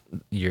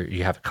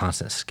you have a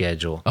constant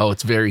schedule. Oh,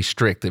 it's very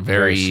strict.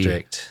 Very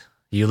strict.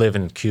 You live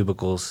in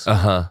cubicles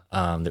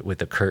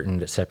with a curtain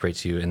that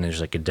separates you, and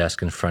there's like a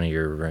desk in front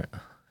of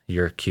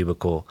your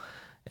cubicle,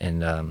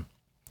 and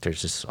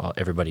there's just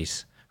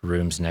everybody's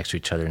rooms next to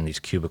each other in these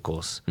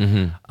cubicles.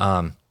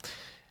 Mm-hmm.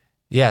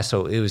 Yeah,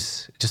 so it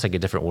was just like a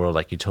different world.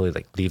 Like you totally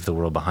like leave the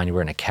world behind. You're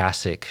wearing a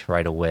cassock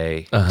right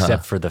away,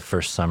 except for the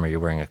first summer. You're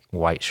wearing a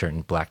white shirt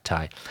and black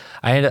tie.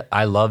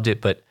 I loved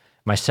it, but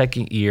my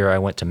second year I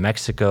went to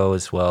Mexico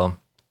as well,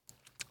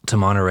 to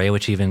Monterrey,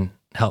 which even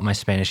helped my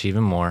Spanish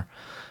even more.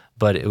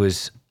 But it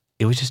was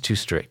just too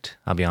strict.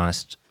 I'll be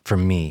honest. For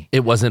me,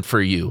 it wasn't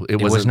for you.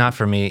 It was not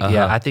for me.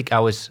 Yeah, I think I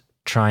was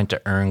trying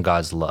to earn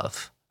God's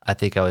love. I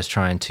think I was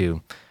trying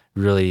to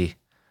really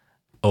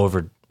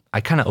I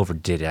kind of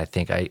overdid it. I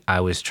think I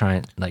was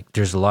trying, like,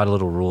 there's a lot of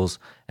little rules,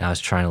 and I was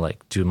trying to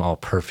like do them all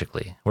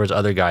perfectly. Whereas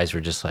other guys were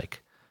just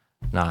like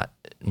not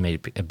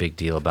made a big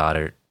deal about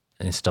it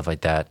and stuff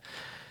like that.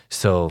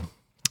 So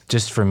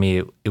just for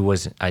me, it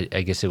wasn't. I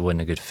guess it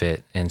wasn't a good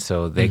fit, and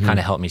so they kind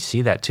of helped me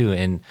see that too.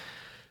 And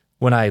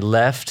when I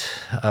left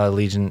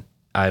Legion,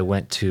 I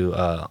went to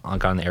I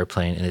got on the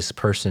airplane, and this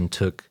person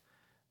took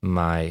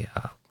my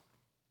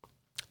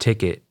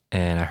ticket,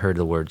 and I heard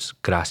the words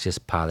 "Gracias,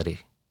 Padre."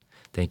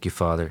 Thank you,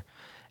 Father.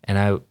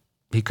 And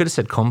he could have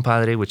said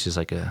compadre, which is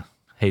like a,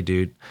 hey,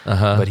 dude.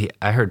 But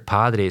I heard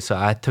padre, so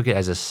I took it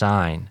as a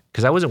sign.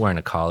 Because I wasn't wearing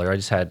a collar. I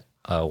just had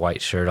a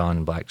white shirt on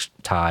and black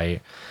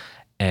tie.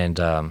 And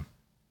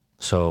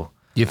so...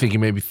 You think you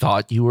maybe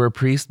thought you were a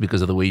priest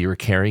because of the way you were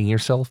carrying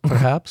yourself,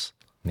 perhaps?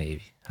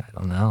 Maybe. I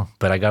don't know.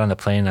 But I got on the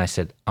plane and I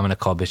said, I'm going to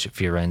call Bishop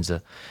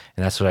Fiorenza.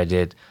 And that's what I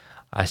did.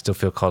 I still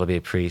feel called to be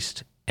a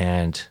priest.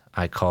 And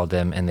I called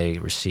them and they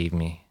received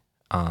me.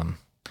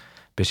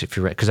 Bishop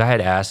Fiorenza, because I had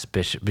asked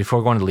Bishop,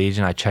 before going to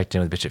Legion, I checked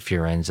in with Bishop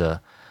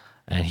Fiorenza,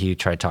 and he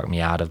tried to talk me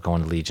out of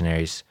going to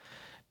Legionaries,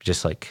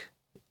 just like...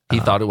 He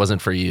thought it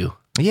wasn't for you.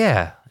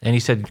 Yeah, and he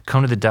said,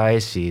 come to the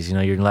diocese, you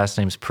know, your last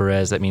name's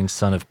Perez, that means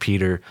son of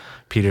Peter,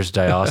 Peter's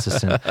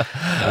diocesan.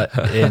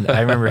 And I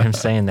remember him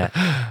saying that,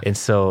 and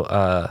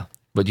so...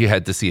 but you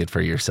had to see it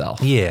for yourself.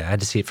 Yeah, I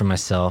had to see it for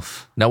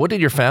myself. Now, what did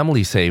your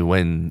family say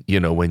when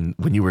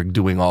you were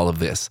doing all of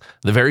this?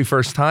 The very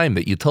first time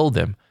that you told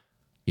them,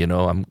 you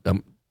know,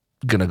 I'm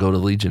gonna go to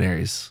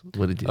Legionaries.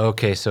 What did you?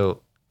 Okay, so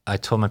I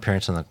told my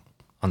parents on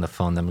the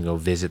phone that I'm gonna go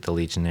visit the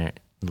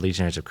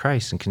Legionaries of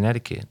Christ in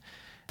Connecticut.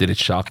 Did it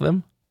shock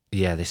them?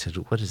 Yeah, they said,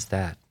 "What is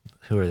that?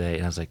 Who are they?"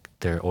 And I was like,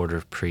 "They're order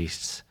of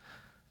priests."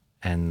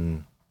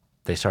 And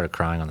they started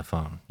crying on the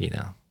phone. You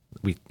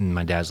know,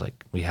 my dad's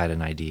like, "We had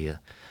an idea,"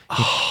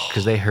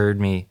 because they heard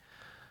me.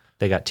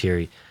 They got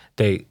teary.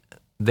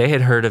 They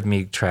had heard of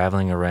me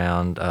traveling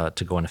around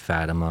to go into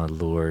Fatima,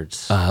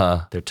 Lourdes.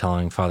 They're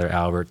telling Father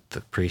Albert,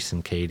 the priest,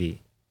 and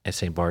Katie at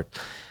St. Bart.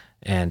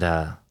 And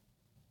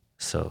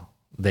so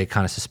they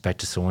kind of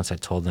suspected. So once I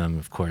told them,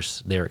 of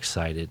course, they were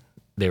excited.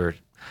 they were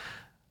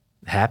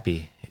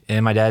happy.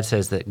 And my dad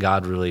says that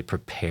God really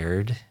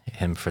prepared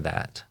him for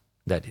that.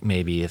 That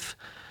maybe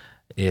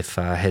if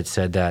I had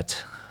said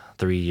that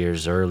 3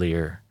 years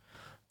earlier,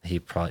 he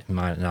probably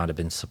might not have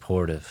been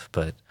supportive.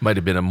 But might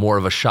have been more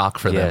of a shock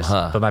for them,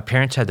 huh? But my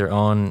parents had their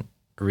own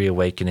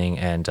reawakening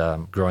and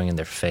growing in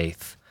their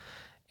faith,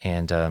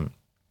 and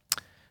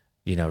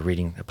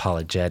reading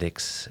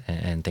apologetics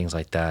and things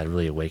like that,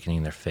 really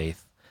awakening their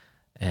faith,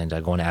 and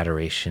going to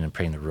adoration and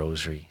praying the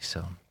rosary.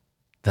 So.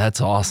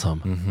 That's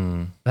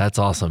awesome. That's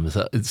awesome.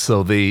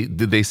 So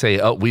did they say,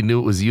 "Oh, we knew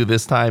it was you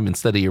this time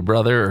instead of your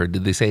brother," or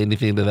did they say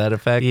anything to that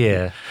effect?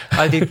 Yeah,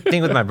 I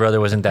think with my brother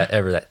wasn't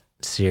ever that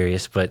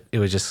serious, but it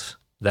was just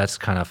that's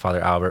kind of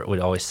Father Albert would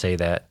always say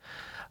that.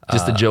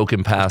 Just a joke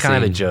in passing.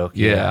 Kind of a joke.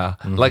 Yeah.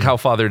 Like how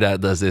Father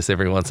Dad does this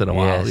every once in a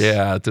while. Yes.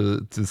 Yeah,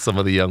 to some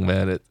of the young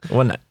men.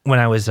 When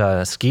I was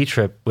ski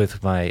trip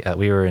with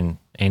we were in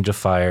Angel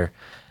Fire,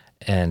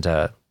 and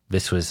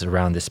this was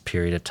around this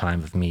period of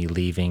time of me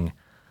leaving.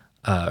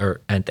 Or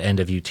at the end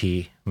of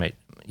my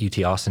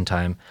UT Austin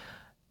time,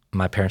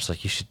 my parents were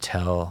like, you should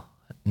tell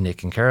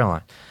Nick and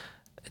Caroline,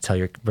 tell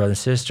your brother and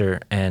sister.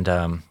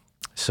 And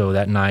so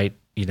that night,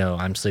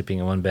 I'm sleeping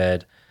in one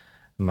bed,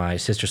 my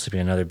sister's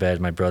sleeping in another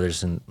bed, my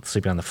brother's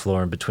sleeping on the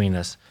floor in between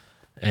us.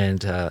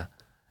 And I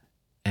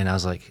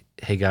was like,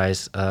 hey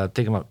guys,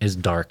 thinking about, it's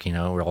dark,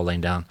 we're all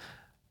laying down.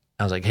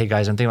 I was like, hey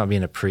guys, I'm thinking about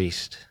being a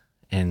priest.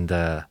 And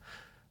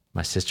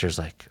my sister's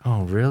like,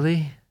 oh,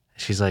 really?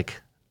 She's like,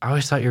 I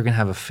always thought you were going to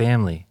have a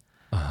family.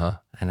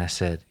 And I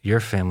said, your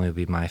family will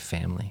be my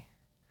family.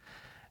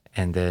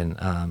 And then,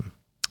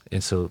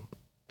 and so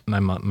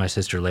my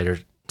sister later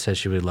said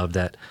she would love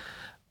that.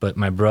 But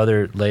my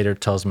brother later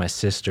tells my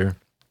sister,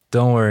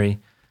 don't worry,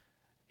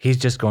 he's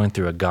just going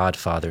through a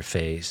Godfather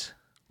phase.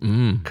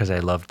 Because I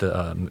loved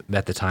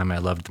at the time I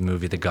loved the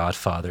movie The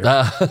Godfather.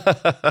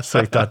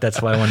 So he thought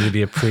that's why I wanted to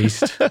be a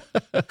priest.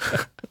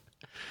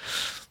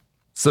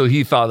 So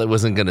he thought it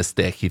wasn't going to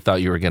stick. He thought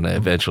you were going to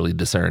eventually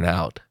discern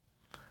out.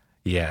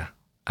 Yeah.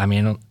 I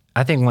mean,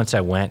 I think once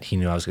I went, he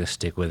knew I was going to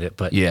stick with it.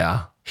 But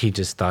yeah, he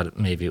just thought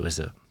maybe it was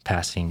a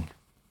passing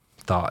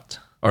thought.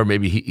 Or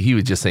maybe he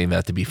was just saying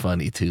that to be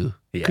funny too.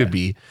 Yeah. Could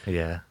be.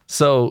 Yeah.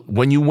 So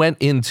when you went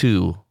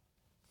into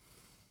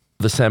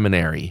the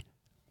seminary,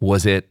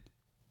 was it,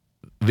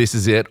 this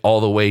is it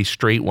all the way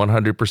straight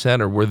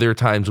 100%? Or were there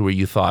times where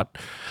you thought,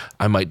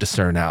 I might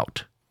discern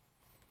out?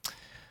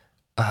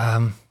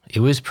 It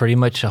was pretty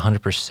much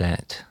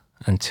 100%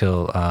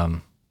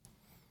 until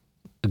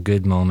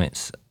good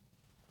moments.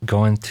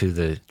 Going to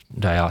the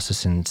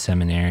diocesan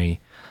seminary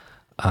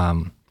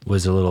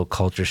was a little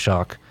culture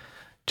shock,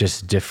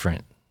 just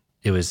different.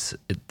 It was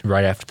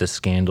right after the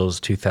scandals,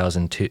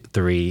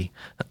 2003,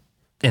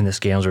 and the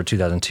scandals were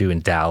 2002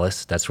 in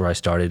Dallas. That's where I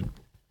started.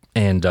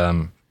 And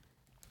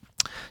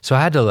so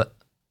I had to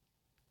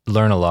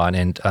learn a lot,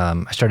 and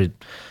I started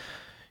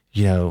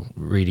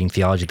reading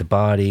Theology of the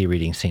Body,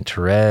 reading St.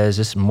 Therese,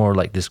 just more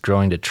like this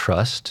growing to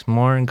trust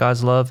more in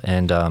God's love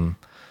and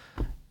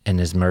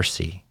His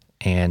mercy.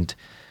 And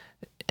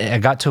I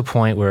got to a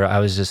point where I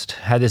was just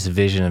had this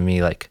vision of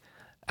me, like,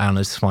 I don't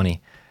know, it's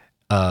funny,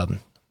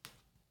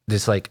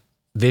 this like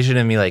vision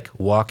of me like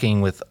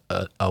walking with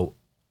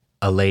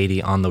a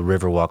lady on the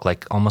Riverwalk,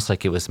 like almost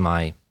like it was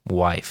my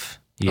wife,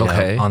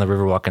 on the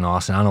Riverwalk in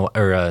Austin, I don't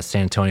know, or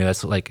San Antonio.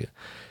 That's like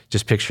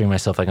just picturing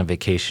myself like on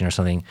vacation or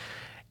something.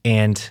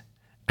 And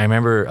I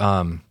remember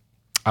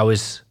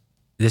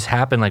this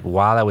happened like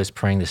while I was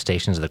praying the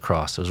Stations of the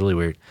Cross. It was really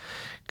weird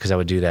because I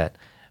would do that.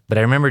 But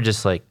I remember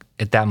just like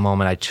at that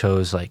moment I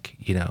chose like,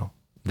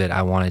 that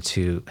I wanted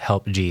to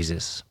help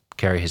Jesus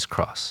carry his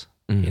cross,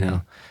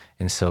 And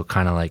so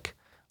kind of like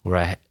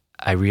where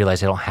I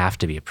realized I don't have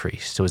to be a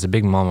priest. So it was a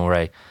big moment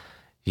where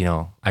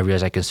I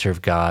realized I could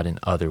serve God in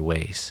other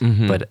ways.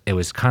 But it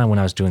was kind of when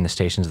I was doing the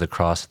Stations of the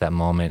Cross at that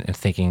moment and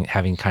thinking,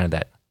 having kind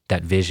of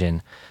that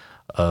vision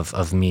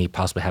of me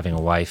possibly having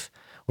a wife,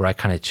 where I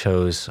kind of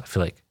chose, I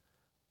feel like,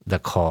 the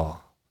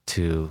call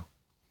to,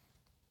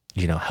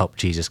 help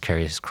Jesus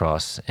carry his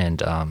cross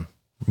and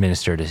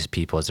minister to his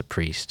people as a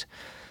priest.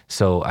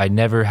 So I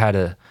never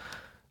had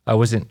I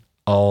wasn't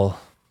all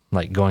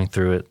like going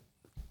through it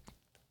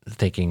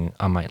thinking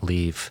I might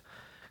leave.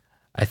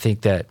 I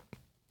think that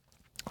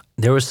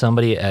there was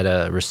somebody at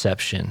a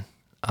reception,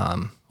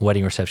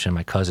 wedding reception,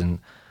 my cousin,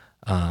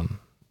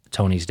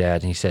 Tony's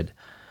dad, and he said,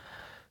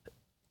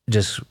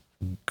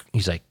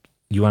 he's like,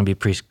 you want to be a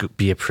priest?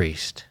 Be a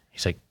priest.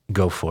 He's like,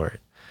 go for it.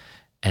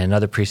 And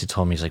another priest had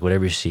told me, he's like,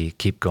 whatever you see,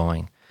 keep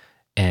going.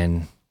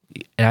 And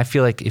I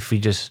feel like if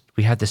we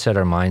have to set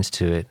our minds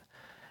to it,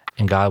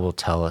 and God will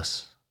tell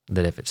us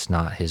that if it's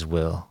not his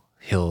will,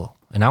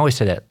 and I always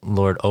say that,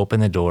 Lord,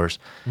 open the doors.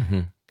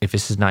 If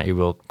this is not your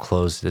will,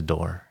 close the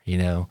door,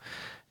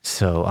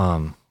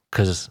 So,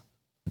 because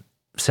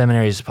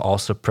seminary is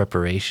also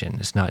preparation.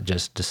 It's not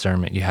just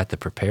discernment. You have to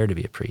prepare to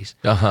be a priest.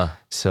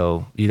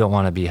 So you don't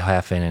want to be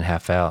half in and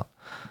half out.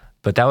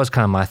 But that was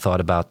kind of my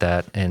thought about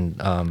that.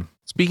 And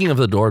speaking of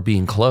the door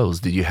being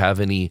closed, did you have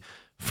any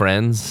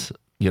friends,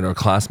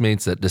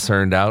 classmates that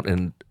discerned out?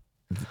 And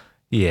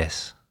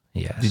Yes.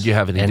 Did you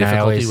have any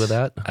difficulty with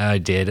that? I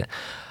did.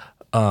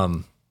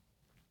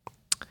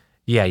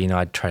 Yeah,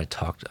 I'd try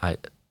to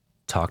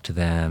talk to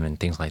them and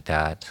things like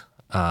that.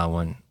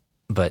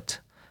 But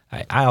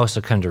I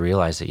also come to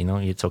realize that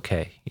it's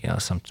okay.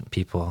 Some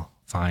people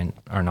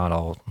are not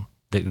all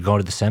that go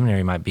to the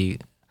seminary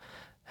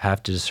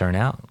have to discern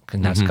out,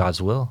 and that's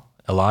God's will.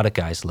 A lot of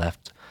guys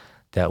left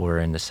that were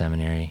in the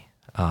seminary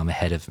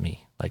ahead of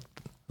me, like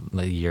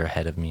a year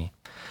ahead of me.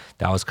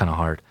 That was kind of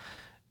hard,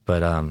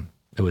 but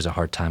it was a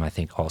hard time, I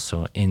think,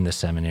 also in the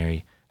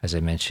seminary, as I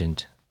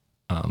mentioned,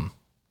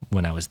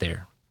 when I was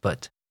there.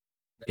 But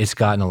it's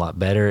gotten a lot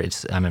better.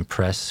 I'm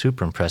impressed,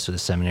 super impressed with the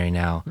seminary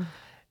now.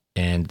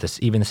 And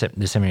even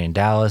the seminary in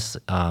Dallas,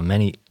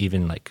 many,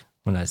 even like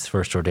when I was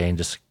first ordained,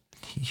 just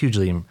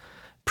hugely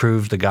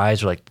improved. The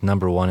guys were like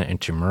number one at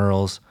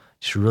intramurals.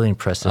 Just really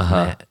impressive,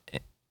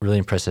 really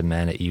impressive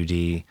men at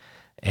UD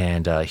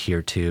and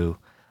here too.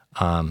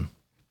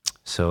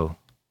 So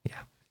yeah.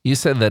 You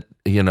said that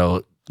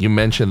you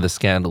mentioned the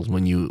scandals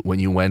when you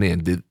went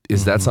in.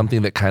 Is that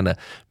something that kind of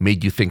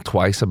made you think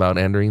twice about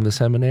entering the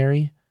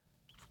seminary?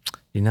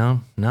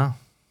 No.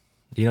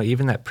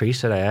 Even that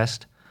priest that I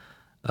asked,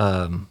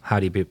 how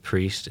do you be a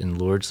priest in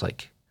Lourdes?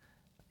 Like,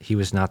 he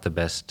was not the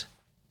best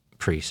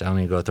priest. I don't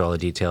even go through all the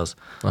details.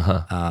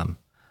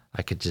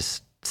 I could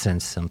just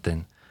sense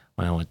something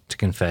when I went to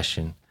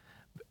confession,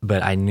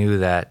 but I knew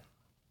that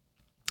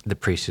the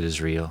priesthood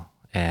is real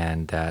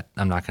and that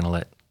I'm not going to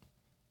let.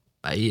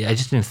 I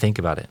just didn't think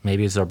about it.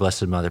 Maybe it's our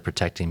Blessed Mother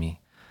protecting me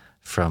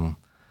from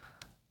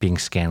being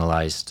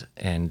scandalized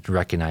and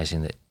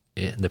recognizing that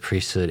the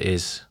priesthood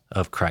is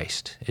of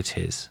Christ. It's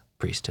his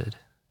priesthood,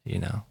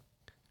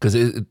 Because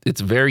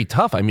it's very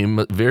tough. I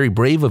mean, very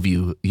brave of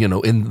you,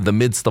 in the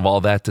midst of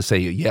all that to say,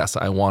 yes,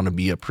 I want to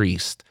be a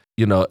priest.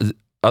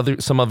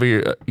 Some of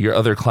your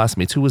other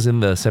classmates, who was in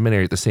the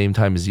seminary at the same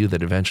time as you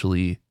that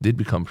eventually did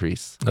become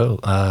priests?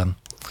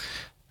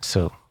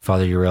 So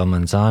Father Uriel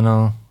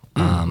Manzano,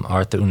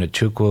 Arthur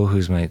Unachukwu,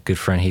 who's my good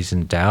friend, he's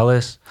in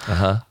Dallas.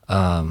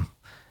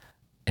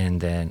 And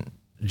then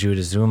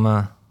Judah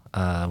Zuma,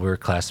 we're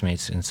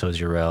classmates, and so is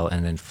Uriel.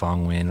 And then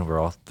Fong Win, we're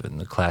all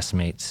the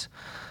classmates.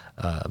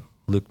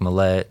 Luke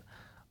Millett,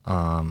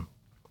 and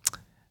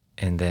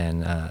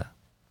then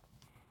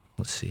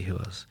let's see who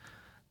else.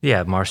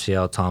 Yeah,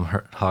 Marcial, Tom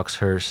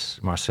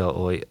Hawkshurst, Marcel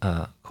Oye,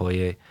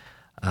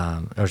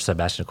 or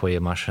Sebastian Okoye,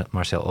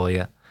 Marcel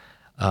Oye.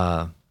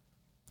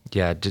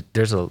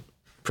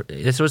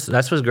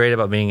 That's what's great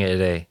about being at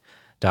a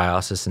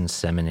diocesan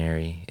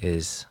seminary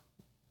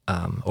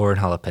or in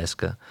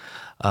Jalapesca,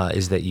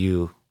 is that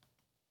you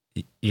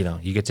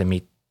get to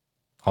meet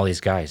all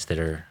these guys that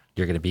you're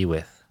going to be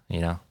with,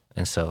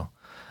 and so.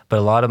 But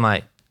a lot of in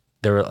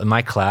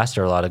my class,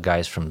 there are a lot of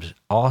guys from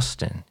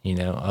Austin,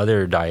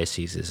 other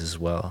dioceses as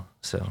well.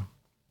 So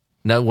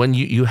now, when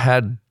you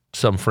had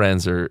some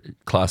friends or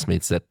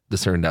classmates that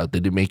discerned out,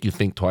 did it make you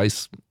think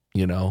twice?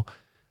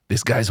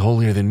 This guy's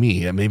holier than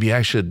me. Maybe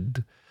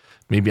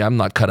I'm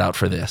not cut out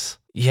for this.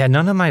 Yeah,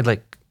 none of my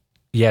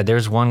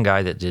there's one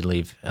guy that did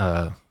leave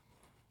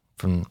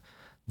from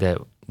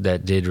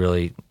that did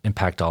really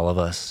impact all of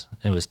us.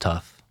 It was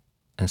tough.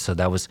 And so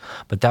that was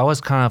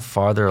kind of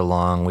farther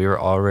along. We were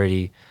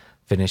already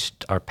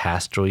finished our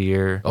pastoral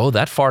year. Oh,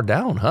 that far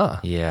down, huh?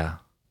 Yeah.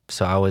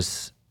 So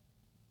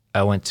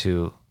I went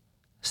to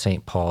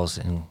St. Paul's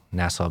in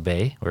Nassau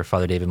Bay, where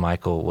Father David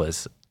Michael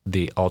was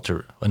an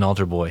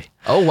altar boy.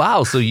 Oh,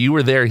 wow. So you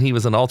were there and he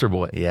was an altar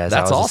boy. Yeah,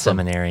 that's awesome.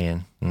 A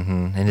seminarian.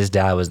 And his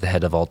dad was the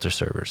head of altar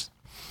servers.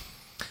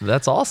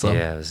 That's awesome.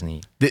 Yeah, it was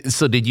neat.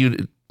 So did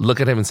you look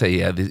at him and say,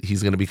 yeah,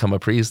 he's going to become a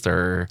priest,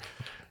 or?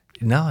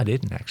 No, I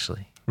didn't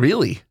actually.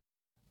 Really?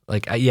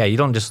 You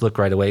don't just look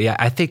right away. Yeah,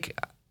 I think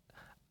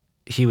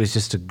he was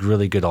just a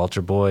really good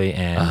altar boy,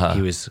 and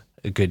he was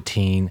a good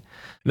teen.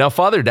 Now,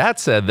 Father Dat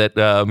said that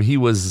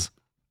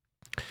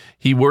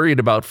he worried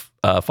about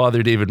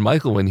Father David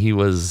Michael when he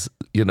was,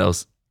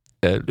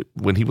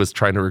 when he was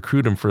trying to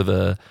recruit him for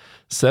the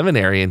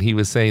seminary, and he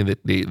was saying that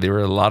there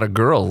were a lot of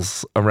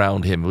girls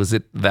around him. Was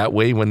it that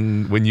way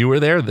when you were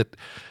there?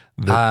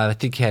 I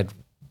think he had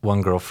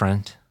one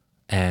girlfriend,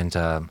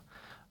 and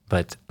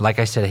but like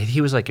I said,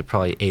 he was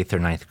probably 8th or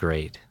 9th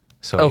grade.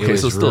 So okay,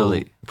 so still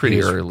really, pretty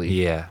early.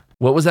 Yeah.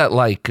 What was that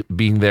like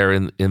being there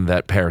in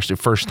that parish the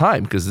first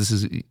time? Because this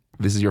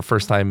is your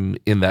first time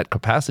in that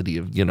capacity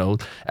of,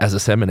 as a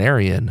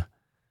seminarian,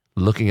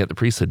 looking at the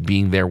priesthood,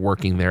 being there,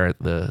 working there at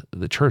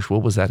the church.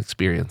 What was that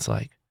experience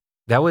like?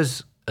 That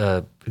was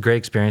a great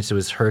experience. It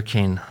was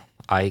Hurricane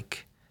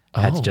Ike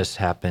had just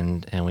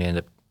happened, and we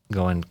ended up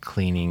going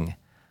cleaning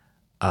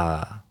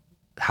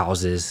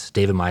houses.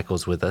 David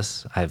Michael's with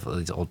us. I have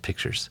these old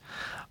pictures.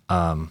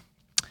 And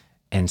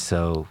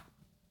so,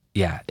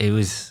 yeah, it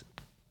was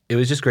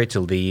just great to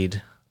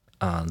lead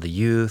the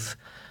youth,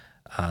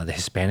 the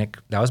Hispanic.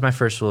 That was my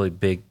first really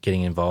big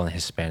getting involved in the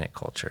Hispanic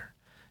culture.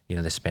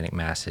 The Hispanic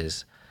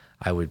masses.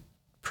 I would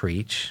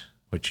preach,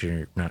 which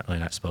you're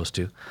not supposed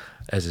to.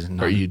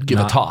 Or you'd give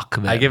a talk.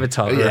 I give a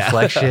talk, a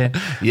reflection.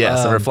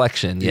 Yes, a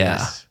reflection, yeah.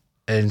 Yes.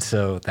 And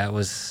so that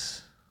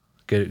was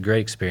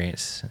great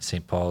experience at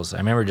St. Paul's. I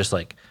remember just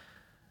like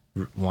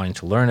wanting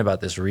to learn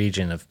about this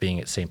region of being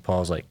at St.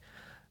 Paul's, like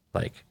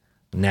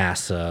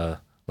NASA,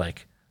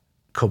 like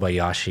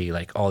Kobayashi,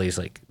 like all these,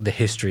 like the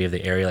history of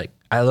the area. Like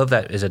I love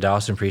that as a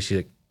Dawson priest,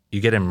 you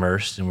get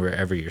immersed in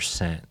wherever you're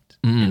sent,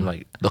 and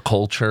like the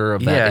culture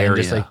of that area. And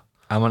just like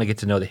I want to get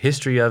to know the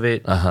history of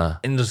it,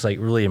 and just like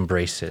really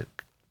embrace it.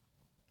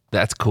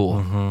 That's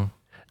cool.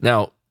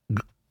 Now,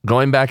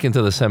 going back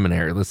into the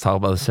seminary, let's talk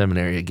about the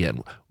seminary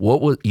again.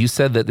 You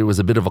said that there was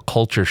a bit of a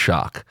culture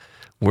shock.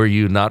 Were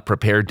you not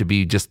prepared to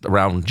be just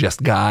around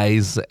just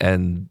guys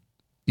and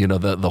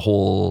the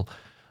whole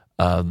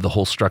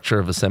structure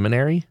of a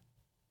seminary?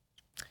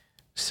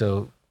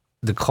 So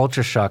the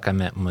culture shock I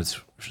meant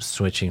was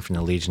switching from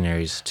the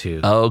legionaries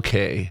to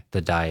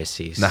the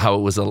diocese. Now, how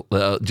it was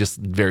just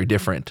very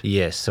different.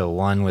 Yes. So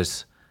one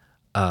was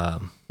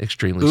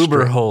extremely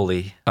uber strict.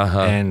 holy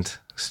and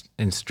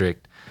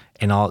strict,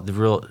 and all the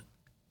real,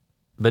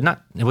 but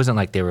not. It wasn't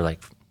like they were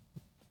like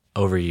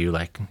over you,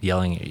 like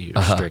yelling at you,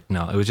 or strict.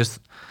 No, it was just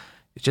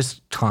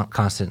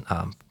constant.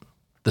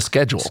 The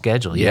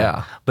schedule.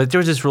 Yeah. But there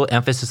was this real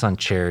emphasis on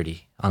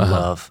charity, on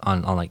love,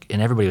 on like,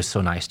 and everybody was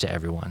so nice to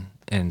everyone.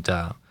 And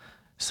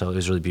so it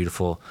was really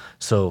beautiful.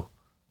 So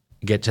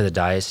you get to the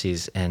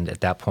diocese, and at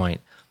that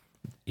point,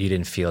 you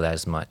didn't feel that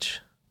as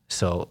much.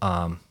 So,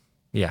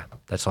 yeah,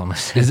 that's all I'm going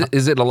to say.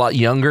 Is it a lot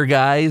younger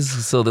guys?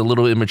 So they're a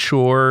little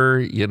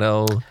immature,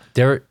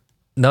 They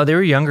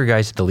were younger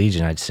guys at the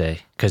Legion, I'd say,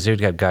 because they'd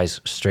have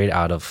guys straight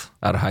out of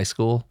high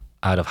school?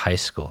 Out of high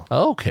school.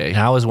 Oh, okay. And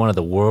I was one of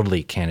the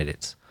worldly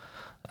candidates.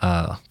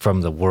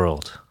 From the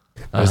world.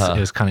 It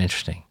was kind of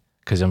interesting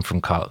because I'm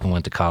from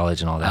went to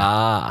college and all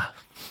that.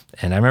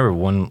 And I remember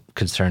one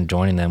concern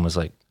joining them was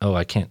like, oh,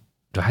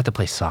 do I have to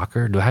play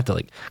soccer? Do I have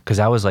to because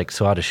I was like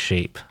so out of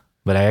shape,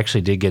 but I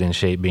actually did get in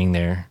shape being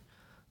there.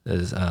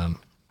 It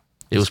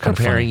was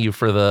preparing you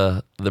for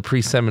the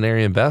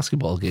pre-seminarian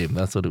basketball game.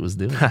 That's what it was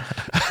doing.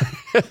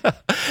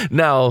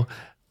 Now,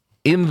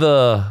 in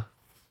the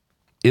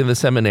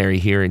seminary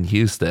here in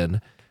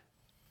Houston,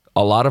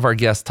 a lot of our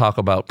guests talk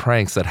about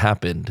pranks that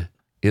happened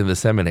in the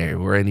seminary.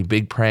 Were any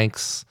big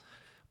pranks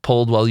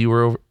pulled while you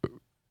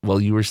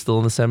were still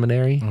in the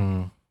seminary?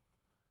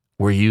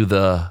 Were you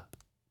the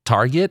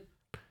target?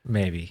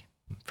 Maybe,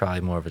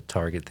 probably more of a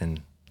target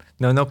than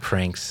no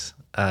pranks.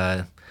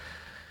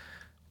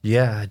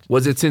 Yeah.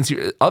 Was it since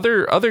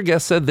other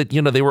guests said that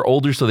they were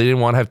older, so they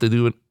didn't want to have to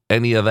do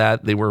any of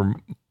that? They were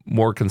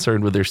more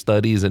concerned with their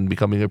studies and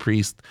becoming a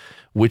priest.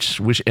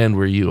 Which end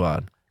were you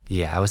on?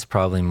 Yeah, I was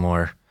probably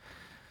more.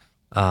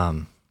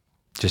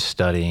 Just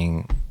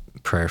studying,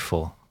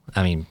 prayerful.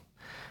 I mean,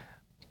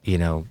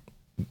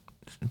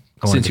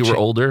 since you were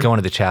older, going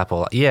to the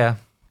chapel. Yeah,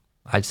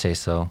 I'd say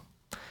so.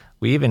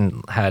 We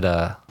even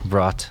had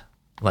brought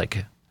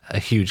like a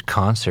huge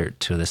concert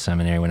to the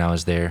seminary when I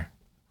was there,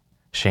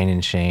 Shane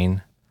and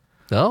Shane.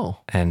 Oh,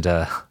 and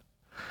yeah,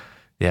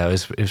 it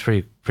was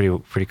pretty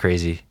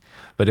crazy,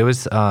 but it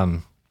was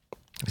some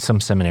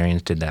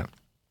seminarians did that.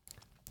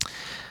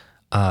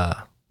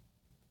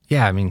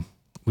 Yeah, I mean.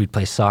 We'd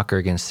play soccer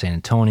against San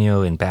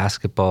Antonio in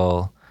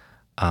basketball,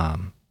 yeah.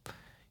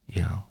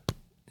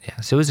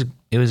 So it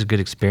was a good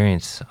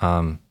experience,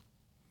 and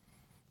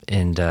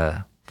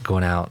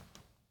going out,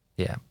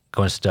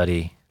 going to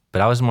study.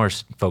 But I was more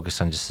focused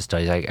on just the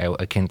studies.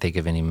 I can't think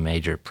of any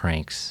major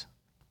pranks.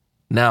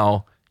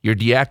 Now your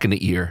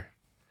diaconate year,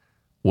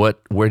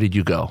 where did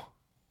you go?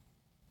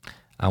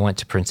 I went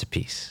to Prince of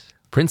Peace.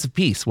 Prince of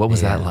Peace. What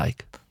was that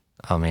like?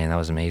 Oh man, that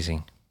was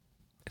amazing.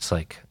 It's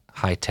like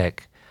high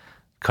tech.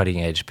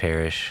 Cutting edge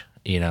parish,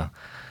 Father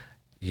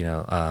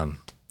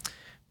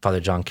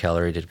John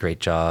Keller, he did a great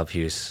job.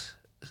 He was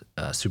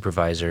a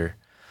supervisor.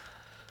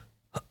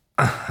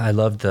 I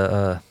loved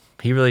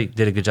he really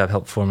did a good job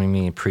help forming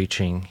me in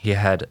preaching. He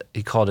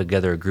called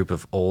together a group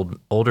of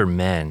older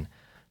men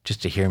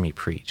just to hear me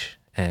preach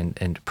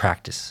and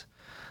practice,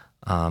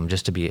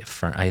 just to be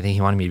affirmed. I think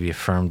he wanted me to be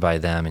affirmed by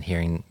them and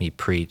hearing me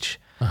preach.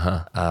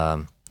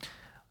 And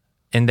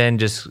then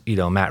just,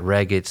 Matt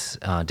Regetz,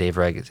 Dave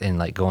Regetz, and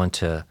like going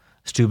to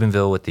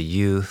Steubenville with the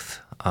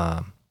youth.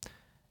 It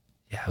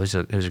was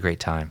a great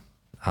time.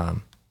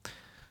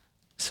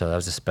 So that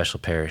was a special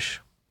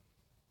parish.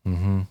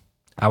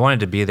 I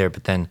wanted to be there,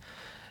 but then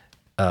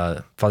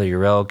Father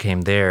Urel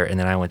came there, and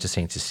then I went to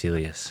St.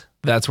 Cecilia's.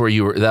 That's where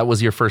you were. That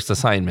was your first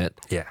assignment.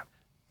 Yeah.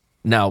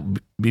 Now,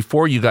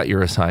 before you got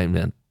your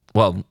assignment,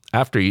 well,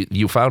 after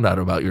you found out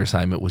about your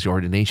assignment was your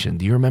ordination,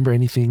 do you remember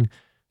anything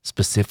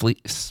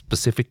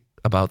specific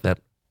about that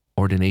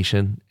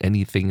ordination?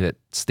 Anything that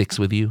sticks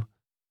with you?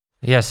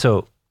 Yeah,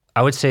 so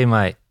I would say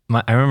I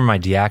remember my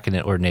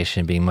diaconate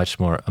ordination being much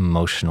more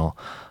emotional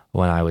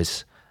when I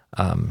was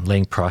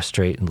laying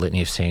prostrate in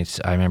Litany of Saints.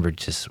 I remember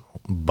just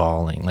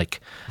bawling, like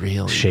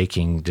really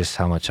shaking, just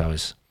how much I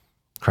was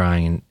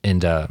crying.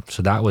 And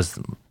so that was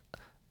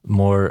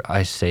more,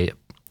 I say,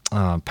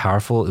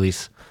 powerful, at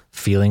least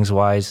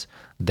feelings-wise,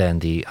 than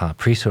the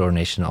priesthood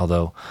ordination,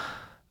 although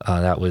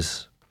that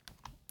was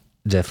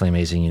definitely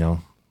amazing,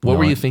 What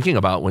were you thinking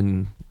about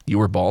when you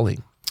were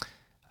bawling?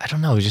 I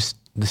don't know, just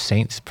the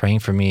saints praying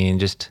for me, and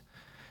just,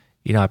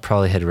 I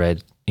probably had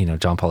read,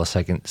 John Paul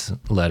II's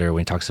letter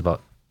when he talks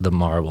about the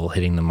marble,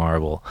 hitting the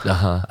marble,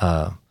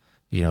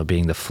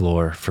 being the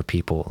floor for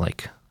people,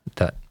 like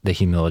that, the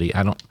humility.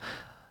 I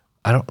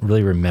don't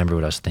really remember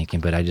what I was thinking,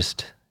 but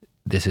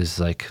this is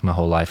like my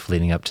whole life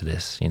leading up to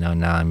this, now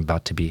I'm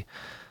about to be,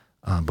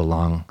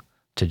 belong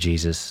to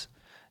Jesus,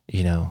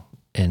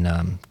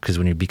 and because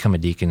when you become a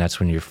deacon, that's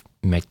when you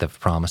make the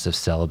promise of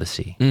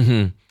celibacy.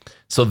 Mm-hmm.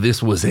 So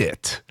this was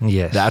it.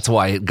 Yes. That's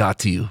why it got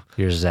to you.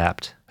 You're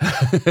zapped.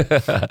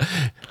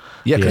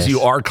 Yeah, because you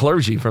are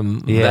clergy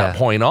from that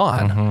point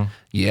on. Mm-hmm.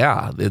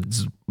 Yeah,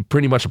 it's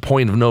pretty much a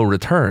point of no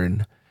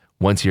return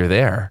once you're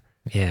there.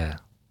 Yeah.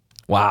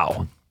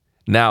 Wow.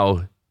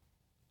 Now,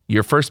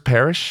 your first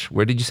parish,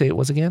 where did you say it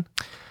was again?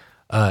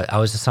 I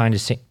was assigned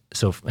to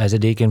so as a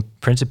deacon,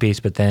 Prince of Peace,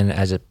 but then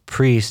as a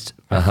priest,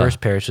 my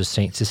first parish was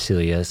St.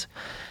 Cecilia's.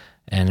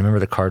 And I remember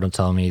the cardinal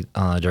telling me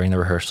during the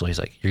rehearsal, he's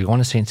like, "You're going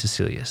to St.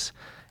 Cecilia's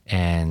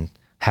and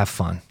have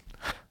fun,"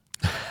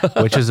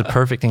 which is a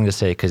perfect thing to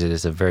say because it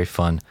is a very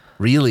fun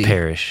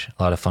parish,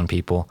 a lot of fun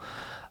people.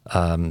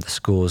 The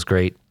school was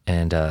great,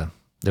 and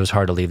it was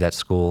hard to leave that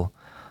school.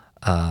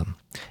 And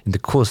the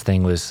coolest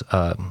thing was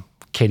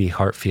Katie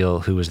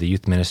Hartfield, who was the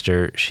youth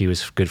minister. She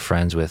was good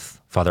friends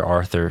with Father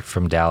Arthur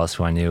from Dallas,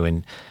 who I knew,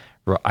 and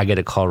I get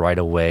a call right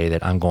away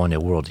that I'm going to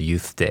World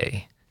Youth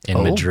Day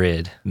in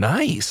Madrid.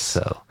 Nice.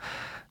 So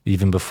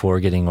even before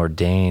getting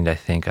ordained, I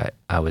think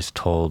I was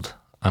told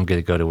I'm going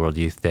to go to World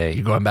Youth Day.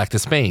 You're going back to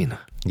Spain.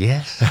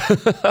 Yes.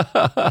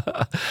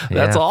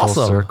 That's awesome.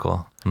 Full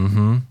circle.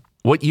 Mm-hmm.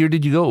 What year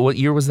did you go? What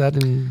year was that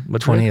in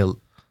Madrid?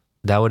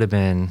 That would have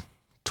been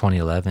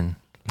 2011.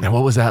 And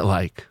what was that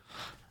like?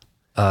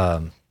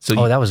 That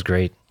was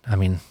great. I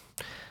mean,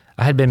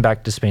 I had been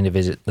back to Spain to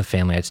visit the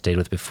family I'd stayed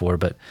with before,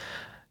 but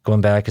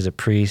going back as a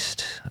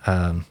priest,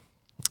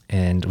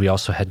 and we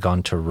also had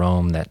gone to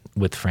Rome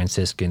with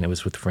Franciscan. It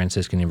was with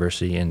Franciscan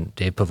University, and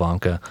Dave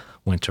Pavanka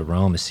went to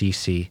Rome,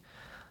 Assisi.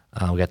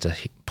 We got to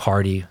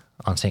party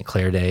on St.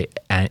 Clair Day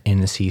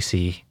in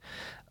Assisi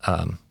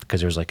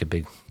because there was like a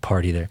big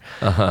party there.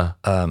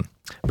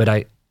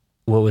 But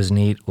what was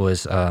neat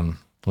was,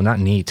 not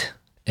neat.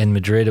 In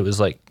Madrid, it was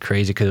like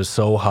crazy because it was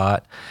so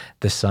hot.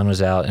 The sun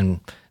was out, and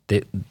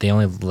they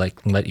only like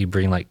let you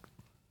bring like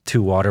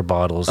 2 water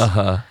bottles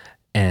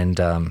and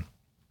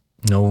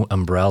no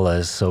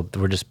umbrellas. So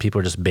people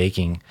are just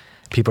baking.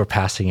 People are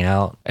passing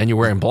out, and you're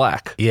wearing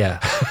black. Yeah,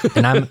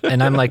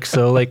 and I'm like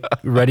so like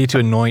ready to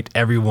anoint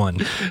everyone,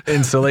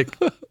 and so like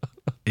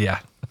yeah,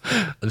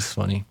 it's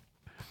funny.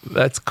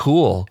 That's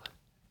cool.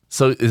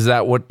 So is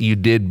that what you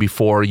did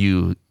before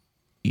you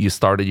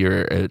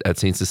started at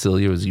St.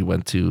 Cecilia? Was you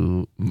went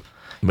to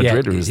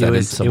Madrid, or was that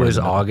it was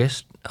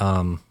August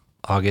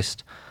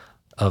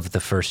of the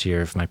first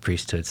year of my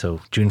priesthood. So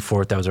June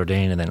 4th I was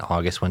ordained, and then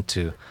August went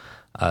to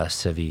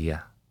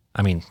Sevilla.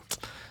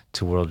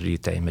 To World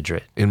Youth Day in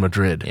Madrid. In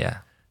Madrid. Yeah.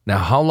 Now,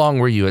 how long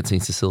were you at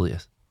St.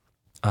 Cecilia's?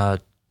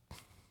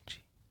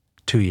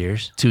 2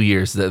 years. 2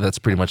 years. That's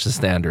pretty much the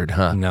standard,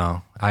 huh?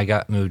 No, I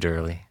got moved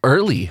early.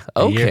 Early?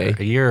 Okay.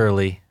 A year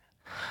early.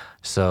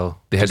 So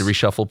they had to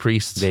reshuffle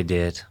priests? They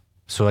did.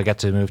 So I got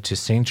to move to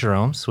St.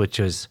 Jerome's, which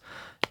was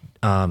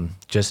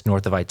just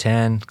north of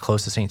I-10,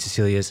 close to St.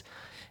 Cecilia's,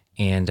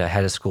 and I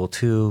had a school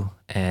too,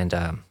 and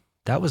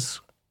that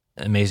was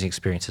an amazing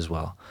experience as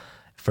well.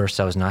 At first,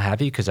 I was not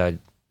happy because I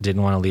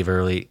didn't want to leave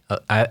early.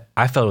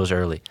 I felt it was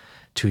early,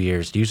 2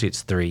 years. Usually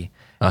it's 3,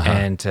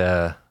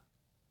 and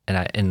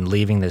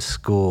leaving this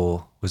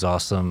school was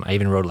awesome. I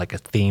even wrote like a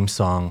theme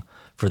song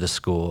for the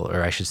school,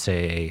 or I should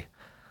say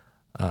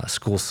a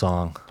school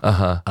song.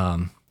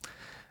 And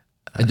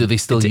do they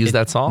still use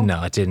that song?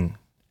 No, it didn't.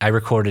 I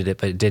recorded it,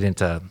 but it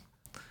didn't. It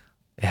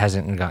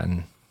hasn't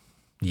gotten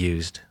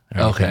used.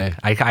 Okay.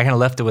 I kind of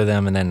left it with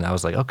them, and then I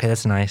was like, okay,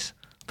 that's nice.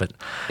 But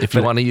if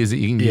you want to use it,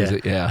 you can use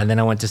it. Yeah. And then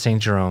I went to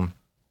St. Jerome,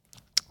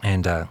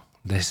 and the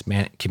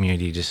Hispanic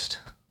community just,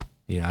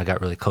 I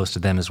got really close to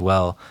them as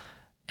well.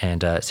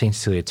 And St.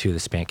 Cecilia too, the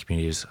Hispanic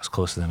community was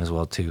close to them as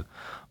well too.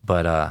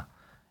 But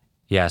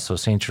so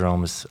St.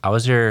 Jerome's, I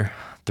was there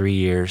 3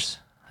 years,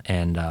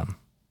 and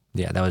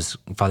that was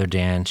Father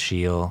Dan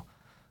Scheel,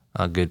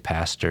 a good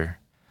pastor,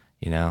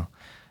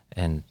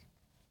 and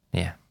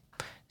yeah.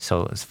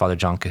 So Father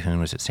John Cahoon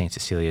was at St.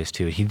 Cecilia's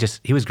too.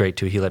 He was great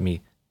too. He let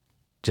me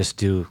just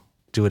do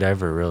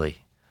whatever, really,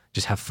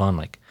 just have fun,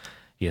 like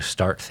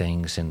start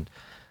things, and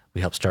we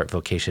helped start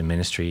vocation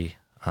ministry,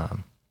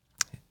 and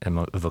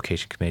a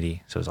vocation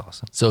committee. So it was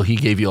awesome. So he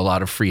gave you a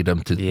lot of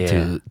freedom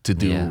to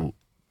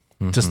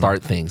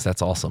start things.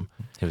 That's awesome.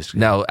 It was good.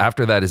 Now,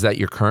 after that, is that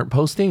your current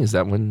posting? Is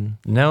that when?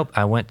 Nope.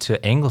 I went to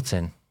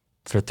Angleton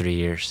for 3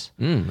 years.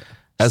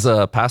 As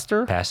a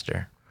pastor?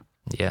 Pastor.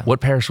 Yeah. What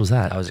parish was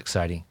that? That was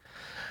exciting.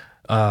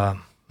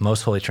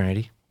 Most Holy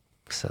Trinity.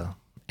 So,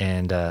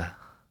 and I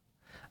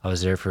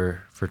was there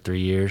for 3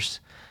 years.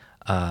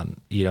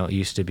 It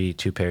used to be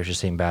 2 parishes,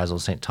 St. Basil,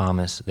 St.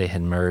 Thomas. They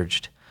had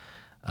merged.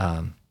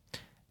 And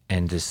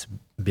this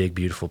big,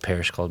 beautiful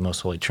parish called Most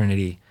Holy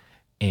Trinity.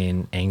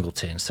 in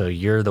Angleton. So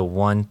you're the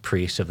one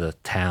priest of the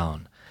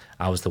town.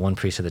 I was the one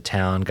priest of the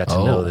town, got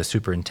to know the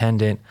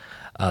superintendent,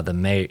 the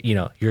mayor. You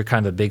know, you're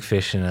kind of a big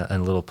fish in a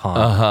little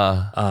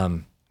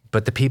pond.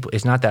 But the people,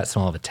 it's not that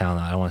small of a town.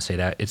 I don't want to say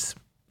that.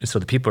 So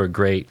the people are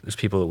great. There's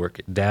people that work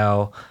at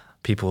Dow,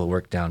 people that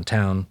work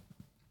downtown.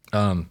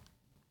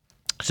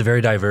 It's a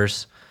very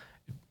diverse,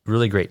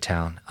 really great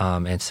town.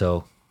 And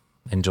so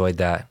enjoyed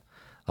that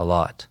a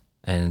lot.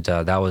 And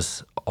that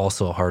was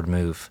also a hard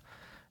move.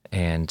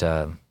 And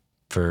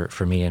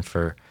for me and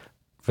for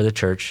the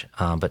church.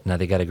 But now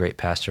they got a great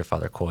pastor,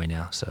 Father Coy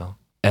now. So.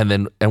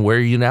 And where are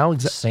you now?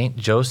 St.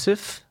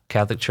 Joseph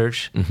Catholic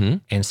Church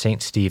and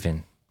St.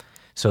 Stephen.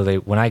 So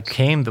when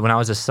I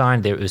was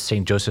assigned, it was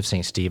St. Joseph,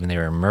 St. Stephen. They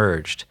were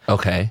merged.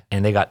 Okay.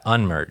 And they got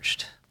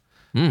unmerged.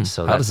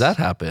 So how does that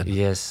happen?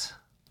 Yes,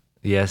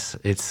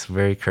 it's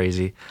very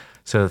crazy.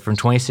 So from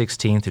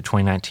 2016 through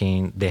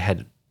 2019,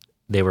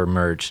 they were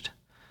merged.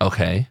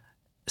 Okay.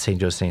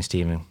 St. Joseph, St.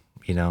 Stephen,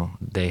 you know,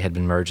 they had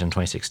been merged in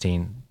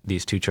 2016.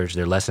 These two churches,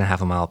 they're less than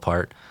half a mile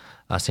apart.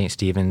 St.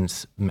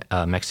 Stephen's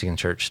Mexican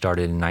church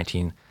started in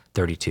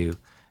 1932.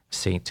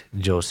 St.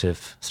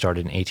 Joseph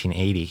started in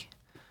 1880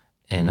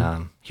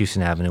 in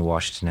Houston Avenue,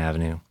 Washington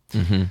Avenue.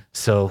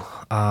 So,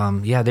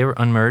 they were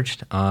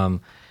unmerged.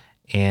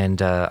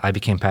 And I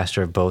became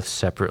pastor of both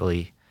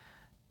separately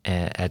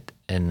at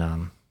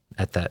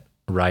that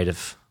rite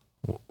of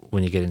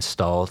when you get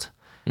installed.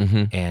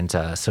 And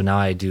so now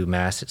I do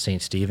Mass at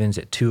St. Stephen's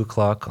at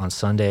 2:00 on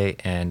Sunday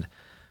and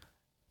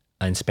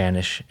in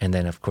Spanish. And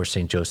then, of course,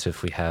 St.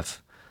 Joseph, we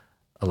have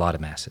a lot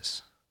of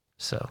Masses.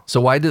 So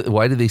why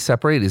did they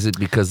separate? Is it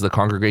because the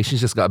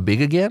congregations just got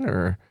big again,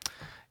 or?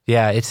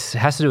 Yeah, it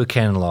has to do with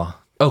canon law.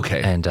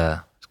 Okay. And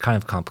it's kind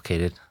of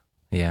complicated.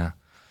 Yeah.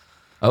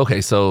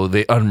 Okay, so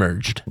they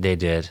unmerged. They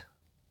did.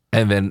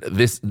 And then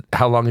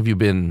how long have you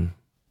been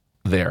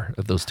there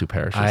at those two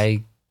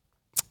parishes?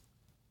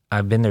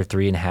 I've been there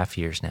 3.5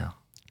 years now.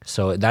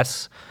 So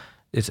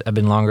I've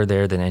been longer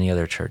there than any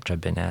other church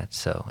I've been at.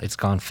 So it's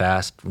gone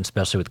fast,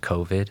 especially with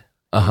COVID.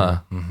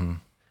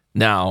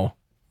 Now,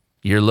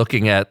 you're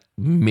looking at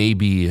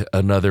maybe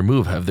another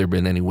move. Have there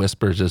been any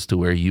whispers as to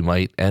where you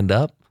might end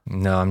up?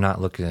 No, I'm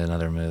not looking at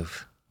another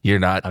move. You're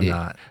not? I'm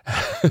not.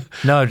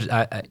 No,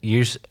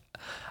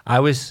 I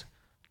was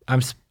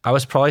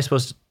probably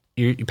supposed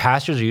to,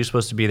 pastors, are you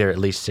supposed to be there at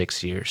least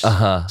 6 years?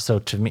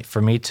 So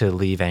for me to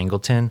leave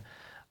Angleton,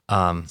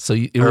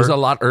 it was a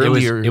lot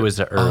earlier. It was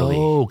early.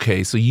 Oh,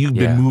 okay. So you've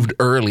been moved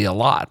early a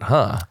lot,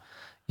 huh?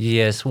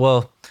 Yes.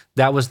 Well,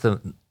 that was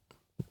the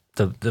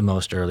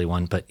most early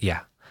one, but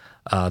yeah,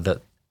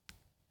 the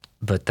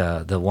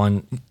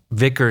one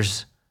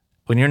vicars,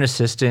 when you're an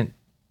assistant,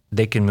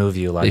 they can move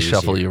you a lot easier. They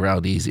shuffle you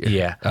around easier.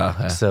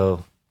 Yeah.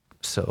 So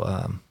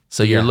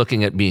you're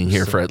looking at being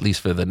here for at least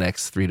for the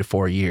next 3 to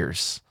 4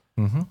 years.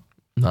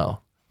 No,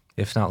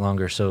 if not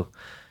longer. So,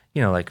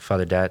 you know, like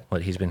Father Dat,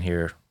 he's been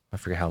here, I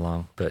forget how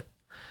long, but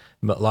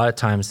a lot of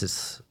times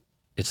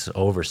it's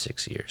over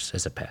 6 years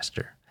as a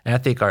pastor. And I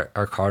think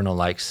our cardinal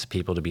likes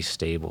people to be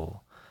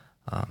stable,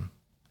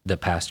 the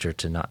pastor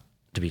to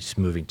be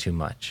moving too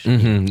much.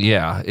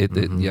 Yeah,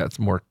 it's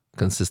more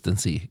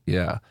consistency.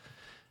 Yeah,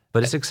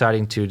 but it's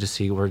exciting too to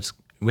see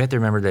we have to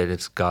remember that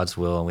it's God's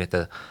will and we have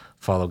to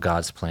follow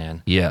God's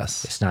plan.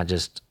 Yes, it's not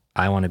just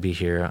I want to be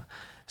here.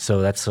 So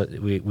that's what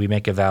we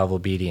make a vow of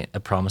obedience, a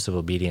promise of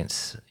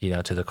obedience, you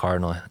know, to the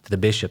cardinal, to the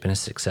bishop and his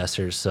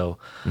successors. So,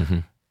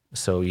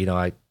 you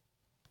know,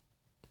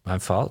 I'm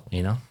following,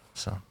 you know,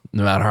 so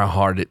no matter how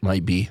hard it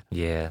might be.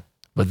 Yeah.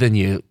 But then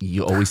you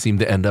always seem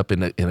to end up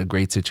in a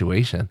great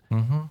situation.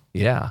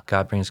 Yeah.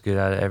 God brings good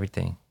out of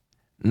everything.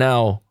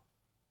 Now,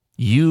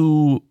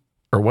 you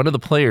are one of the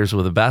players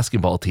with a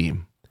basketball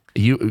team.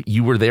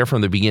 You were there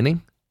from the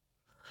beginning?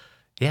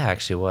 Yeah, I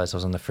actually was. I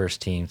was on the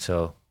first team.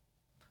 So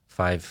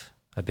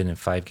I've been in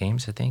 5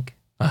 games, I think.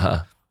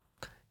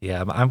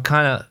 Yeah, I'm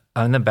kind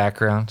of in the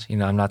background. You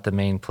know, I'm not the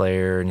main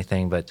player or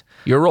anything, but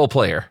you're a role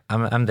player.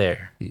 I'm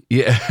there.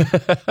 Yeah.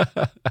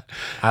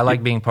 I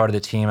like being part of the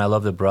team. I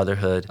love the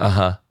brotherhood.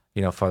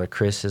 You know, Father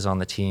Chris is on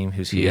the team,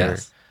 who's here.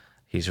 Yes.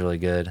 He's really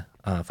good.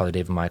 Father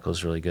David Michael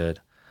is really good.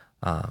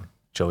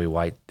 Joey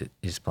White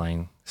is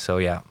playing. So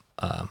yeah.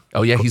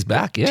 He's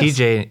back. Yes.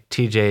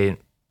 TJ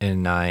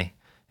and I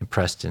and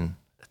Preston,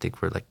 I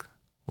think we're like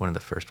one of the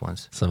first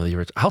ones. Some of the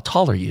original. How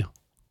tall are you?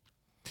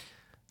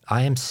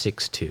 I am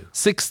 6'2".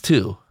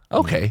 6'2".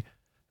 Okay.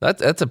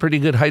 That's a pretty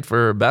good height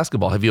for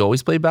basketball. Have you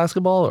always played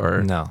basketball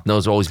or no? No,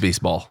 it's always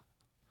baseball.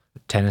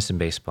 Tennis and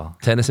baseball.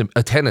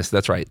 Tennis,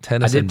 that's right.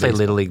 Tennis. I did play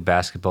Little League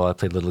basketball. I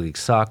played Little League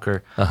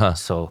soccer.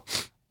 So,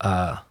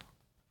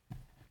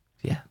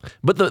 yeah.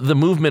 But the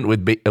movement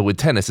with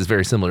tennis is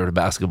very similar to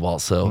basketball,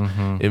 so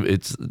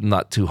it's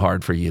not too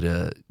hard for you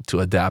to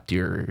adapt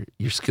your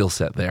skill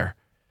set there.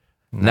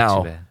 Not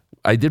too bad.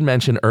 I did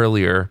mention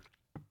earlier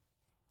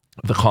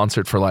the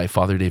Concert for Life,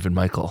 Father David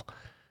Michael.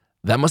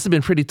 That must have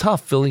been pretty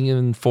tough filling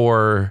in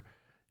for,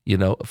 you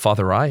know,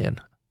 Father Ryan.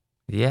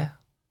 Yeah.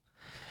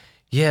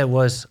 Yeah, it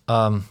was.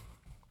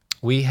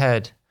 We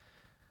had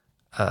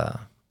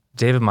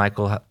David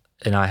Michael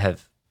and I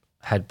have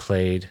had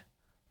played,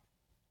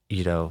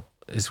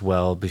 as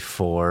well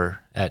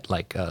before at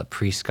like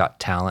Priest Got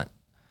Talent.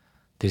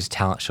 These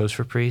talent shows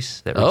for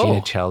priests that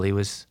Regina Celli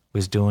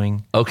was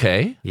doing.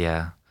 Okay.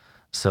 Yeah.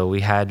 So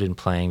we had been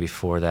playing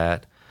before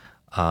that,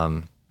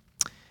 and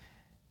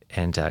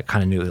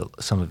kind of knew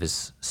some of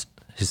his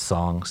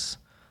songs.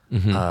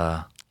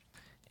 Mm-hmm.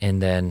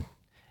 And then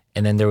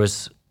there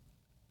was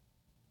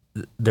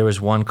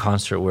one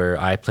concert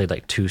where I played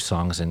like 2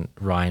 songs and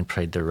Ryan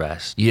played the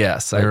rest.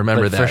 Yes, I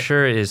remember that. For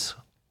sure is,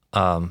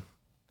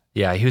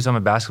 he was on my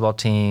basketball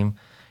team,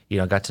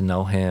 got to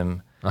know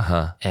him.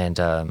 And,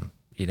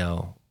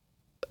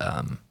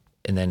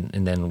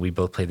 and then we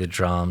both played the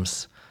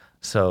drums.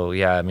 So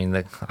yeah, I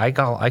mean, I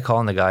call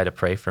on the guy to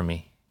pray for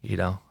me.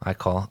 I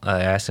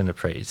ask him to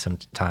pray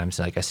sometimes.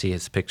 Like I see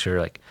his picture,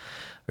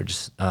 or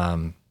just,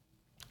 but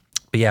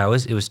yeah,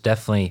 it was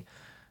definitely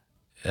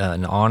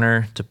an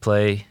honor to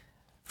play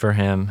for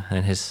him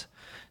and his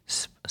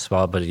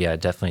spot. But yeah,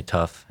 definitely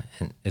tough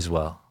as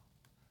well.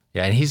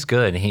 Yeah, and he's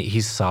good.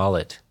 He's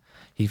solid.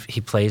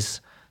 He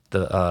plays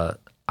the.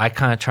 I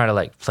kind of try to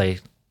like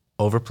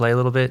overplay a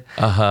little bit.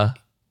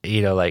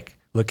 Like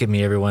look at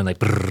me, everyone,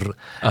 like.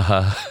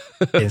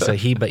 And so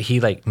he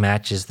like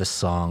matches the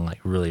song like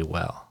really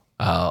well.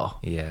 Oh,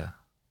 yeah,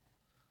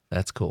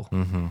 that's cool.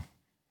 Mm-hmm.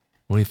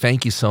 We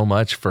thank you so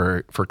much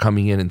for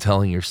coming in and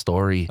telling your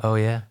story. Oh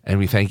yeah, and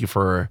we thank you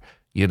for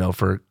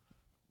for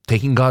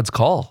taking God's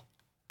call.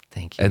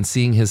 Thank you, and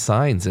seeing His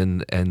signs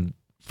and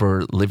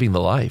for living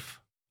the life.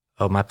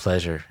 Oh, my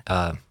pleasure.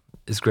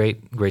 It's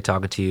great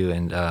talking to you,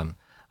 and I'm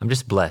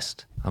just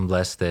blessed. I'm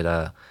blessed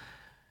that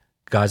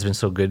God's been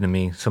so good to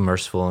me, so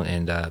merciful,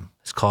 and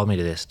has called me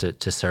to this,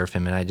 to serve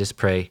Him. And I just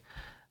pray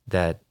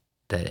that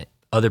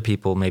other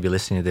people maybe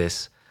listening to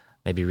this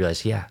maybe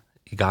realize, yeah,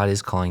 God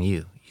is calling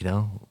you.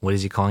 What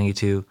is He calling you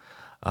to?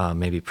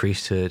 Maybe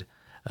priesthood,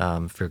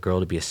 for a girl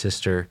to be a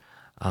sister,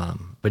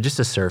 but just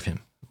to serve Him.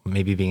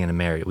 Maybe being in a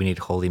marriage, we need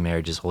holy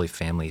marriages, holy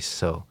families.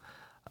 So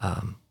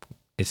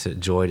it's a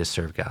joy to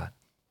serve God.